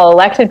above all,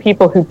 elected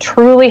people who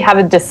truly have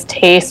a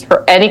distaste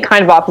for any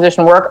kind of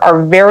opposition work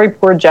are very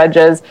poor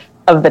judges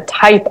of the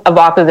type of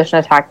opposition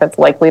attack that's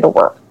likely to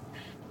work.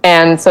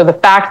 And so the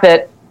fact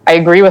that I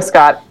agree with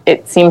Scott,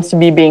 it seems to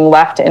be being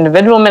left to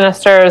individual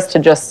ministers to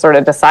just sort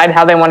of decide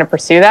how they want to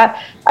pursue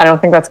that. I don't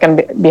think that's going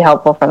to be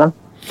helpful for them.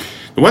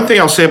 The one thing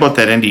I'll say about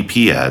that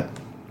NDP ad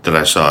that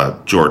I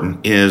saw, Jordan,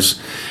 is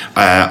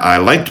I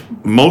liked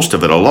most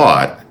of it a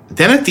lot.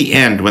 Then at the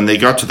end, when they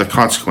got to the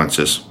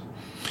consequences,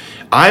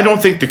 I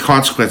don't think the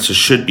consequences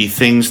should be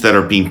things that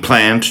are being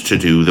planned to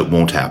do that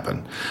won't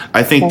happen.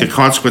 I think the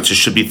consequences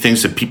should be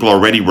things that people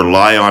already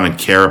rely on and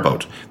care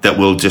about that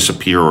will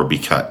disappear or be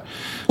cut.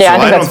 Yeah,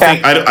 so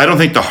I don't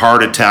think the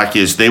hard attack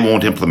is they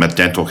won't implement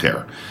dental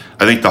care.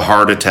 I think the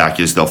hard attack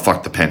is they'll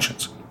fuck the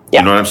pensions.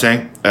 Yeah. You know what I'm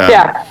saying?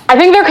 Yeah, I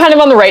think they're kind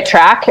of on the right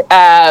track,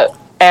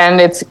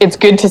 and it's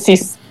good to see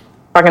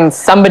fucking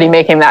somebody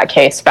making that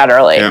case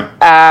federally. Yeah.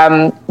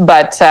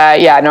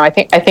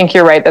 I think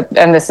you're right that,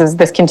 and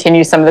this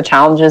continues some of the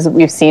challenges that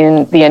we've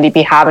seen the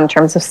NDP have in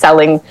terms of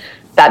selling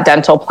that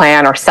dental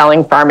plan or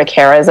selling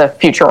pharmacare as a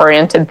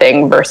future-oriented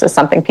thing versus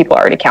something people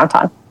already count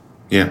on.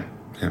 Yeah.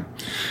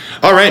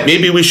 All right,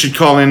 maybe we should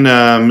call in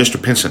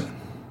Mr. Pinson.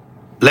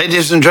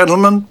 Ladies and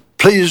gentlemen,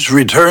 please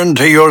return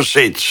to your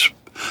seats.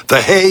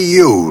 The Hey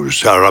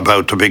Yous are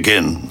about to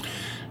begin.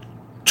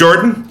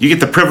 Jordan, you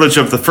get the privilege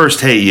of the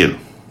first Hey You.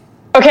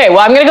 Okay, well,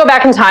 I'm going to go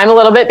back in time a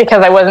little bit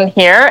because I wasn't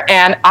here,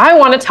 and I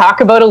want to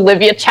talk about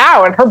Olivia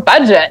Chow and her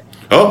budget.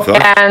 Oh,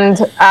 and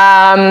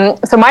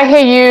so my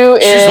Hey You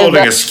is... She's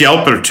holding a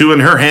scalp or two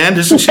in her hand,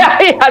 isn't she? Yeah,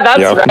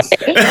 that's right.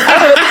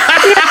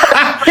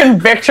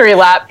 Victory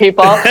lap,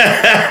 people.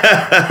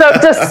 So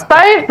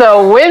despite the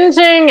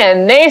whinging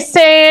and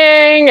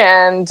naysaying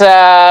and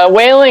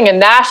wailing and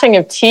gnashing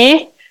of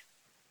teeth,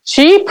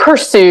 she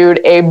pursued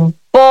a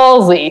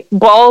ballsy,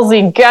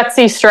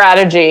 gutsy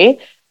strategy.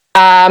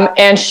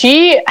 And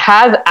she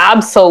has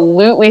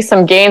absolutely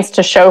some gains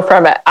to show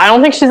from it. I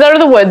don't think she's out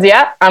of the woods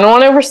yet. I don't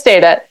want to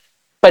overstate it.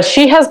 But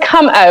she has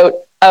come out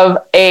of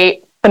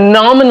a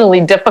phenomenally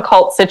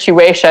difficult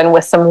situation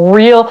with some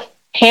real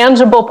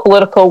tangible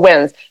political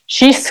wins.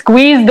 She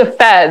squeezed the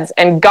feds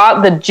and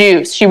got the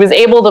juice. She was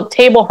able to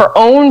table her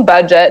own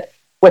budget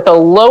with a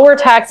lower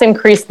tax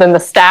increase than the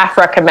staff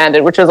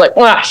recommended, which was like,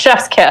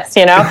 chef's kiss,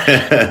 you know?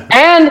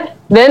 And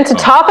then to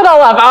top it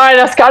all up,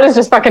 Scott is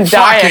just fucking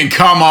dying. Fucking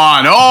come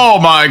on. Oh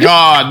my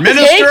God.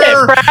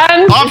 Minister,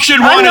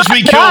 option one is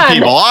we kill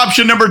people.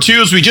 Option number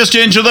two is we just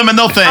injure them and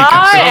they'll thank us.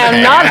 I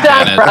am not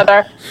done,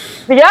 brother.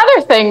 The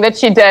other thing that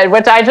she did,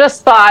 which I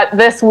just thought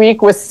this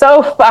week was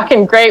so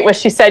fucking great, was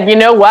she said, you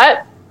know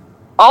what?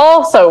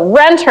 Also,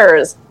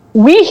 renters,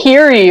 we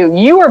hear you.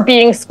 You are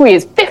being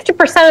squeezed.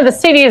 50% of the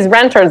city's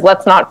renters,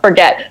 let's not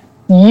forget.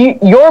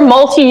 Your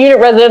multi-unit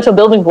residential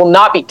buildings will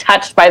not be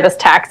touched by this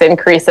tax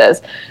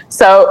increases.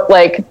 So,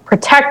 like,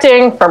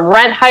 protecting from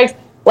rent hikes,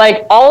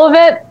 like all of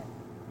it.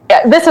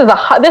 This is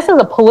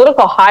a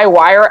political high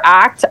wire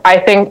act. I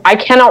think I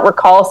cannot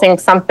recall seeing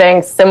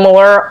something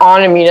similar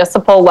on a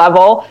municipal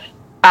level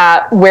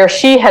where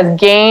she has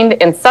gained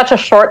in such a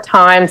short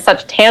time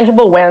such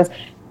tangible wins.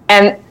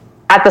 And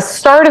at the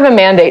start of a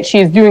mandate, she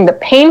is doing the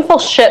painful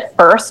shit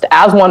first,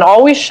 as one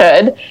always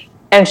should,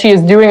 and she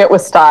is doing it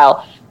with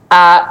style.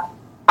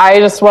 I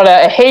just want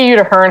to hey you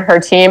to her and her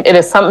team. It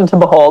is something to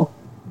behold.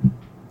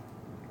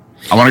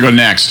 I want to go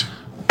next.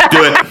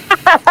 Do it.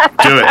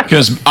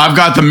 Because I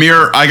got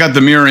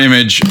the mirror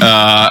image,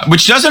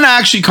 which doesn't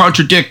actually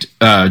contradict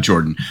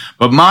Jordan.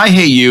 But my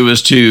hey you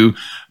is to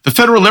the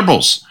federal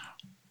Liberals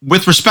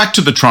with respect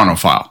to the Toronto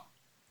file.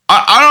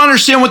 I don't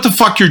understand what the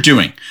fuck you're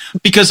doing.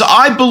 Because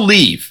I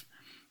believe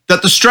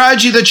that the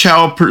strategy that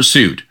Chow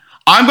pursued,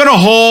 I'm going to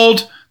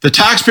hold the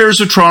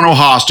taxpayers of Toronto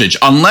hostage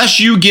unless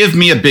you give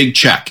me a big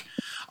check.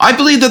 I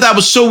believe that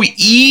was so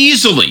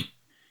easily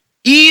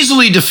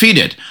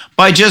defeated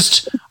by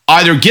just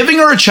either giving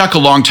her a check a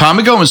long time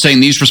ago and saying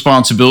these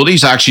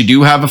responsibilities actually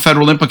do have a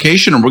federal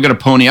implication and we're going to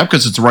pony up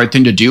because it's the right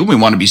thing to do. We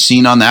want to be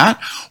seen on that.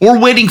 Or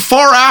waiting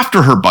far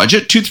after her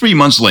budget, 2-3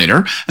 months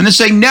later, and then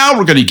saying, now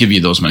we're going to give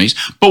you those monies.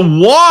 But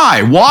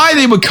why? Why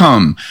they would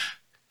come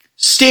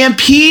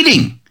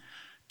stampeding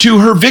to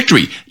her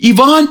victory.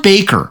 Yvonne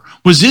Baker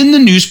was in the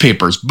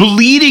newspapers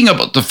bleating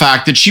about the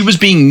fact that she was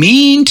being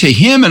mean to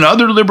him and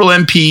other Liberal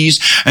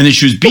MPs and that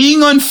she was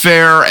being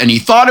unfair, and he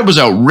thought it was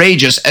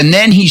outrageous. And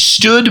then he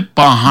stood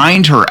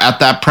behind her at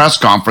that press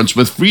conference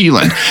with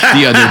Freeland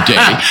the other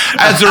day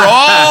as they're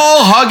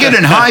all hugging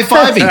and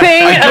high-fiving.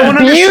 I don't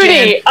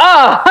understand.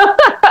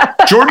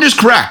 Jordan is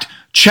correct.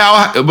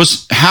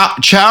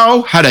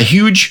 Chow had a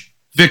huge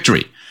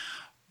victory,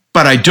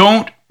 but I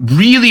don't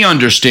really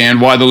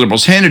understand why the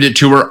Liberals handed it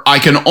to her. I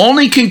can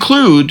only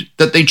conclude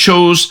that they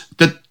chose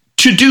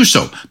to do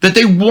so, that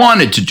they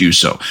wanted to do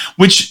so,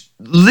 which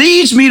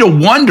leads me to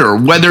wonder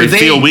whether they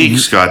feel weak,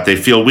 Scott. They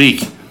feel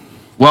weak.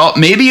 Well,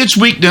 maybe it's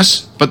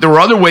weakness, but there were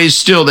other ways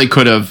still they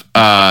could have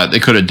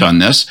done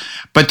this.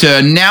 But to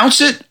announce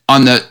it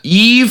on the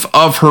eve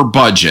of her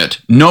budget,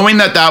 knowing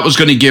that was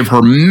going to give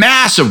her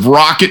massive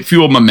rocket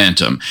fuel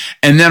momentum,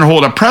 and then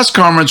hold a press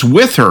conference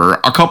with her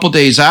a couple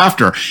days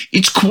after,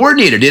 it's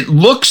coordinated. It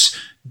looks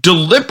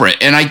deliberate.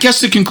 And I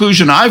guess the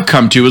conclusion I've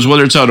come to is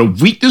whether it's out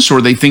of weakness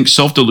or they think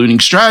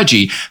self-deluding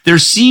strategy, there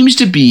seems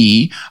to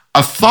be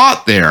a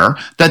thought there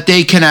that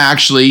they can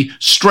actually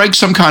strike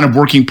some kind of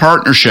working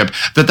partnership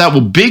that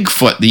will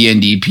Bigfoot the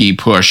NDP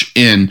push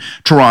in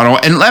Toronto.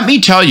 And let me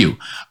tell you,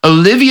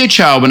 Olivia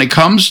Chow, when it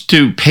comes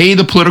to pay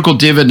the political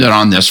dividend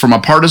on this from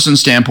a partisan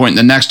standpoint in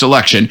the next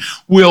election,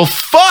 will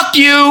fuck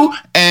you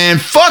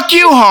and fuck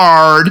you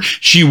hard.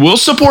 She will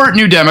support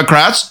New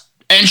Democrats,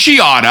 and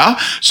she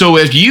oughta. So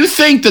if you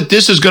think that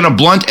this is going to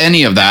blunt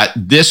any of that,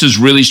 this is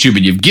really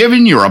stupid. You've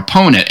given your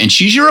opponent, and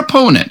she's your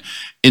opponent,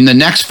 in the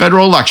next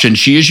federal election,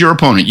 she is your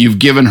opponent. You've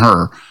given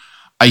her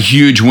a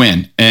huge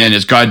win, and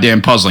it's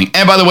goddamn puzzling.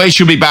 And by the way,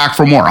 she'll be back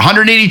for more.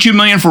 $182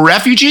 million for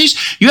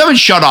refugees? You haven't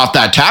shut off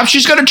that tap.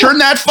 She's going to turn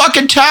that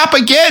fucking tap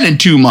again in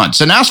 2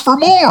 months and ask for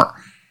more.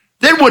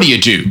 Then what do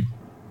you do?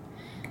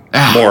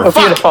 More.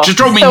 Beautiful. Just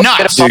drove me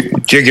nuts. Do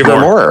you give her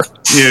more?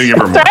 Yeah, give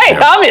her more. Right,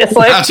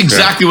 obviously. That's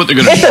exactly what they're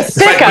going to do. It's a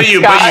stick But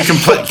you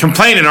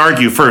complain and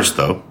argue first,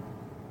 though.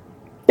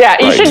 Yeah,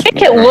 you should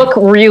make it look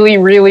really,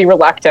 really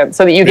reluctant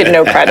so that you get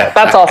no credit.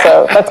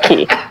 That's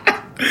key.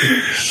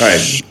 All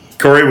right.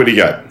 Corey, what do you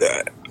got?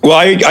 Well,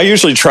 I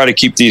usually try to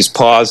keep these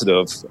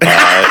positive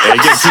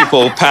and give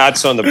people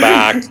pats on the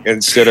back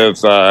instead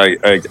of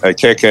a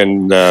kick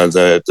in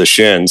the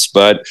shins.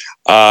 But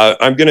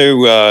I'm going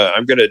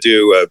to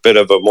do a bit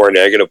of a more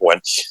negative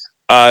one.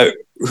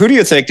 Who do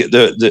you think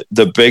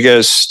the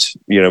biggest,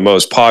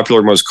 most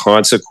popular, most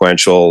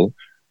consequential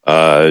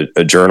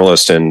a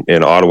journalist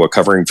in Ottawa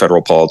covering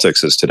federal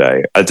politics is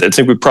today? I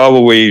think we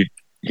probably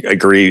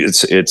agree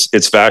it's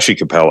Vashi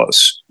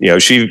Kapelos.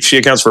 She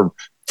accounts for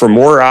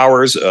more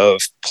hours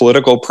of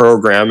political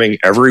programming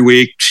every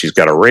week. She's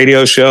got a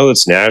radio show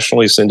that's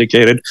nationally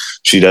syndicated.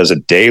 She does a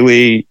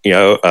daily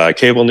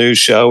cable news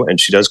show, and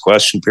she does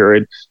Question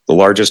Period, the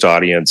largest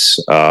audience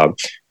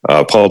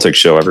politics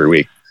show every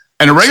week.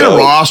 And a regular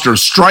roster of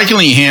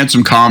strikingly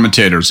handsome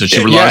commentators that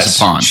she relies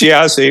upon. She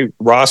has a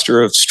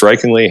roster of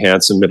strikingly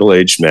handsome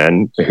middle-aged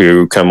men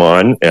who come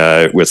on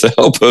with the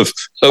help of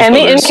and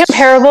the others.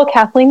 Incomparable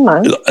Kathleen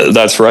Munn.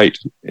 That's right.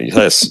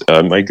 Yes,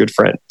 my good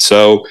friend.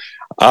 So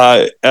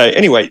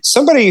anyway,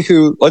 somebody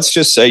who, let's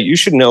just say, you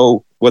should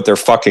know what their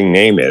fucking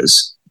name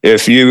is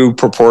if you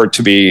purport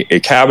to be a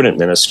cabinet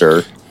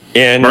minister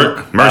in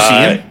Marcy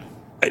Ian?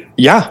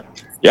 Yeah.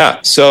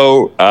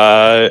 So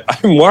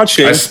I'm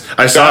watching. I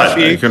saw it.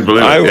 I couldn't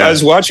believe it. I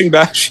was watching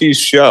Bashi's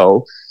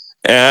show,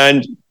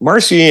 and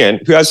Marcy Ian,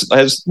 who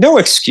has no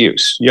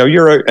excuse.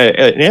 You're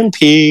an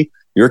MP,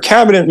 you're a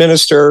cabinet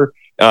minister,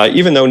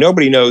 even though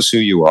nobody knows who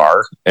you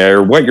are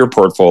or what your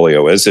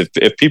portfolio is.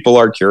 If people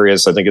are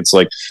curious, I think it's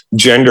like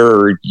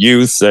gender,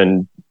 youth,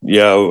 and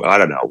I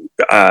don't know,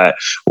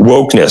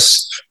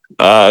 wokeness.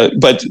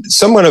 But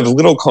someone of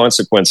little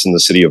consequence in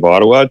the city of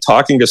Ottawa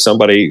talking to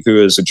somebody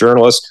who is a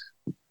journalist.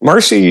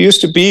 Marcy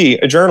used to be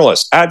a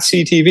journalist at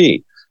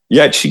CTV,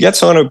 yet she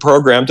gets on a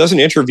program, does an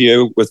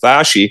interview with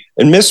Vashi,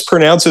 and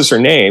mispronounces her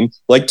name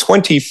like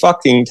 20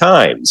 fucking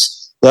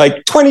times.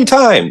 Like 20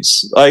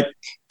 times. Like,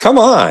 come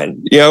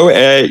on.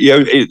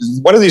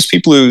 One of these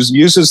people who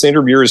uses the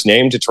interviewer's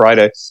name to try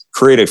to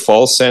create a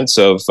false sense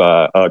of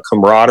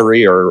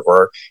camaraderie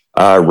or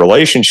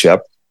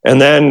relationship, and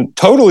then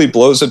totally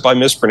blows it by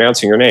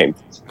mispronouncing her name.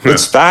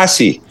 It's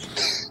Vashi.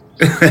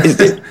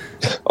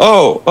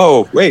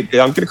 Oh, wait,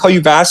 I'm going to call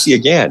you Vashi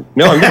again.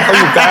 No, I'm going to call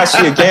you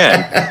Vashi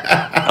again.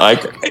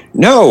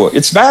 No,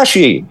 it's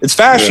Vashi. It's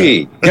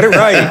Vashi. Yeah. Get it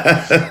right.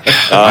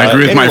 I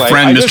agree with my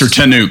friend, Mr.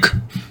 Tanuk.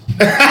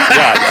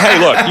 Yeah. Hey,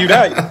 look,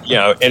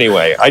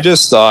 anyway, I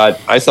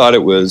thought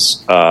it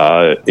was,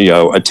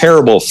 a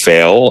terrible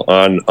fail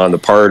on the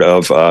part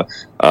of a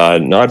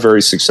not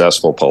very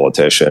successful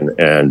politician.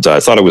 And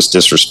I thought it was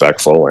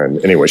disrespectful. And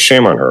anyway,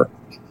 shame on her.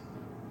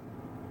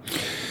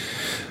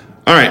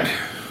 All right.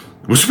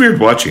 It was weird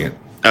watching it.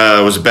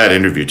 It was a bad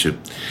interview, too.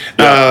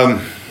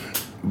 Yeah.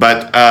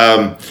 But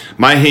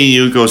my hey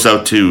you goes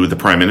out to the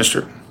Prime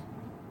Minister.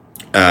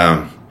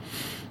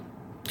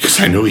 Because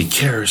I know he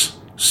cares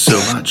so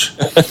much.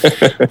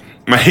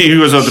 My hey you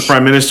goes out to the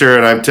Prime Minister,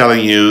 and I'm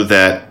telling you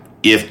that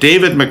if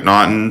David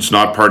McNaughton's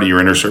not part of your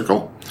inner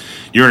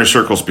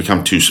circle's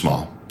become too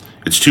small.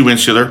 It's too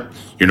insular.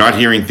 You're not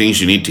hearing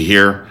things you need to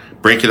hear.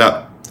 Break it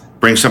up.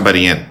 Bring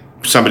somebody in,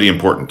 somebody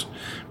important.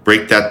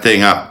 Break that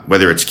thing up,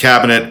 whether it's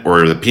cabinet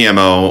or the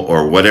PMO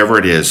or whatever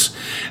it is.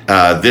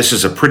 This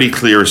is a pretty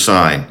clear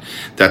sign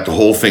that the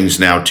whole thing's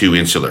now too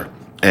insular.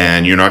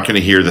 And you're not going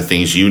to hear the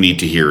things you need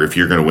to hear if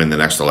you're going to win the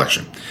next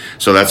election.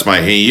 So that's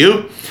my hey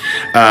you.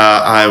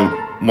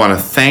 I want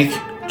to thank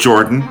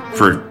Jordan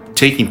for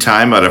taking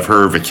time out of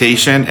her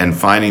vacation and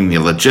finding the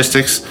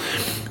logistics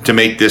to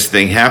make this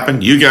thing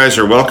happen. You guys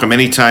are welcome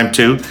anytime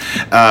too.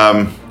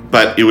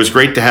 But it was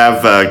great to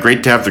have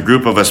the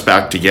group of us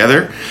back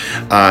together.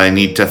 I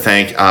need to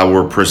thank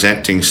our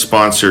presenting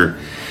sponsor,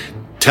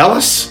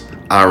 TELUS,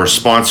 our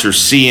sponsor,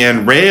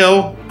 CN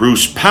Rail,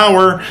 Bruce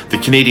Power, the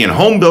Canadian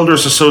Home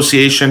Builders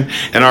Association,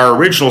 and our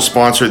original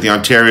sponsor, the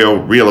Ontario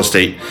Real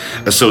Estate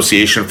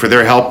Association, for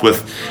their help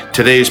with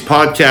today's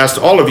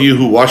podcast. All of you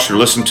who watched or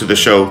listened to the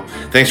show,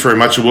 thanks very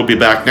much, and we'll be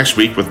back next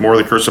week with more of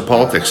the Curse of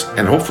Politics,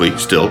 and hopefully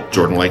still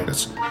Jordan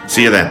Likeness.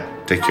 See you then.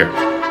 Take care.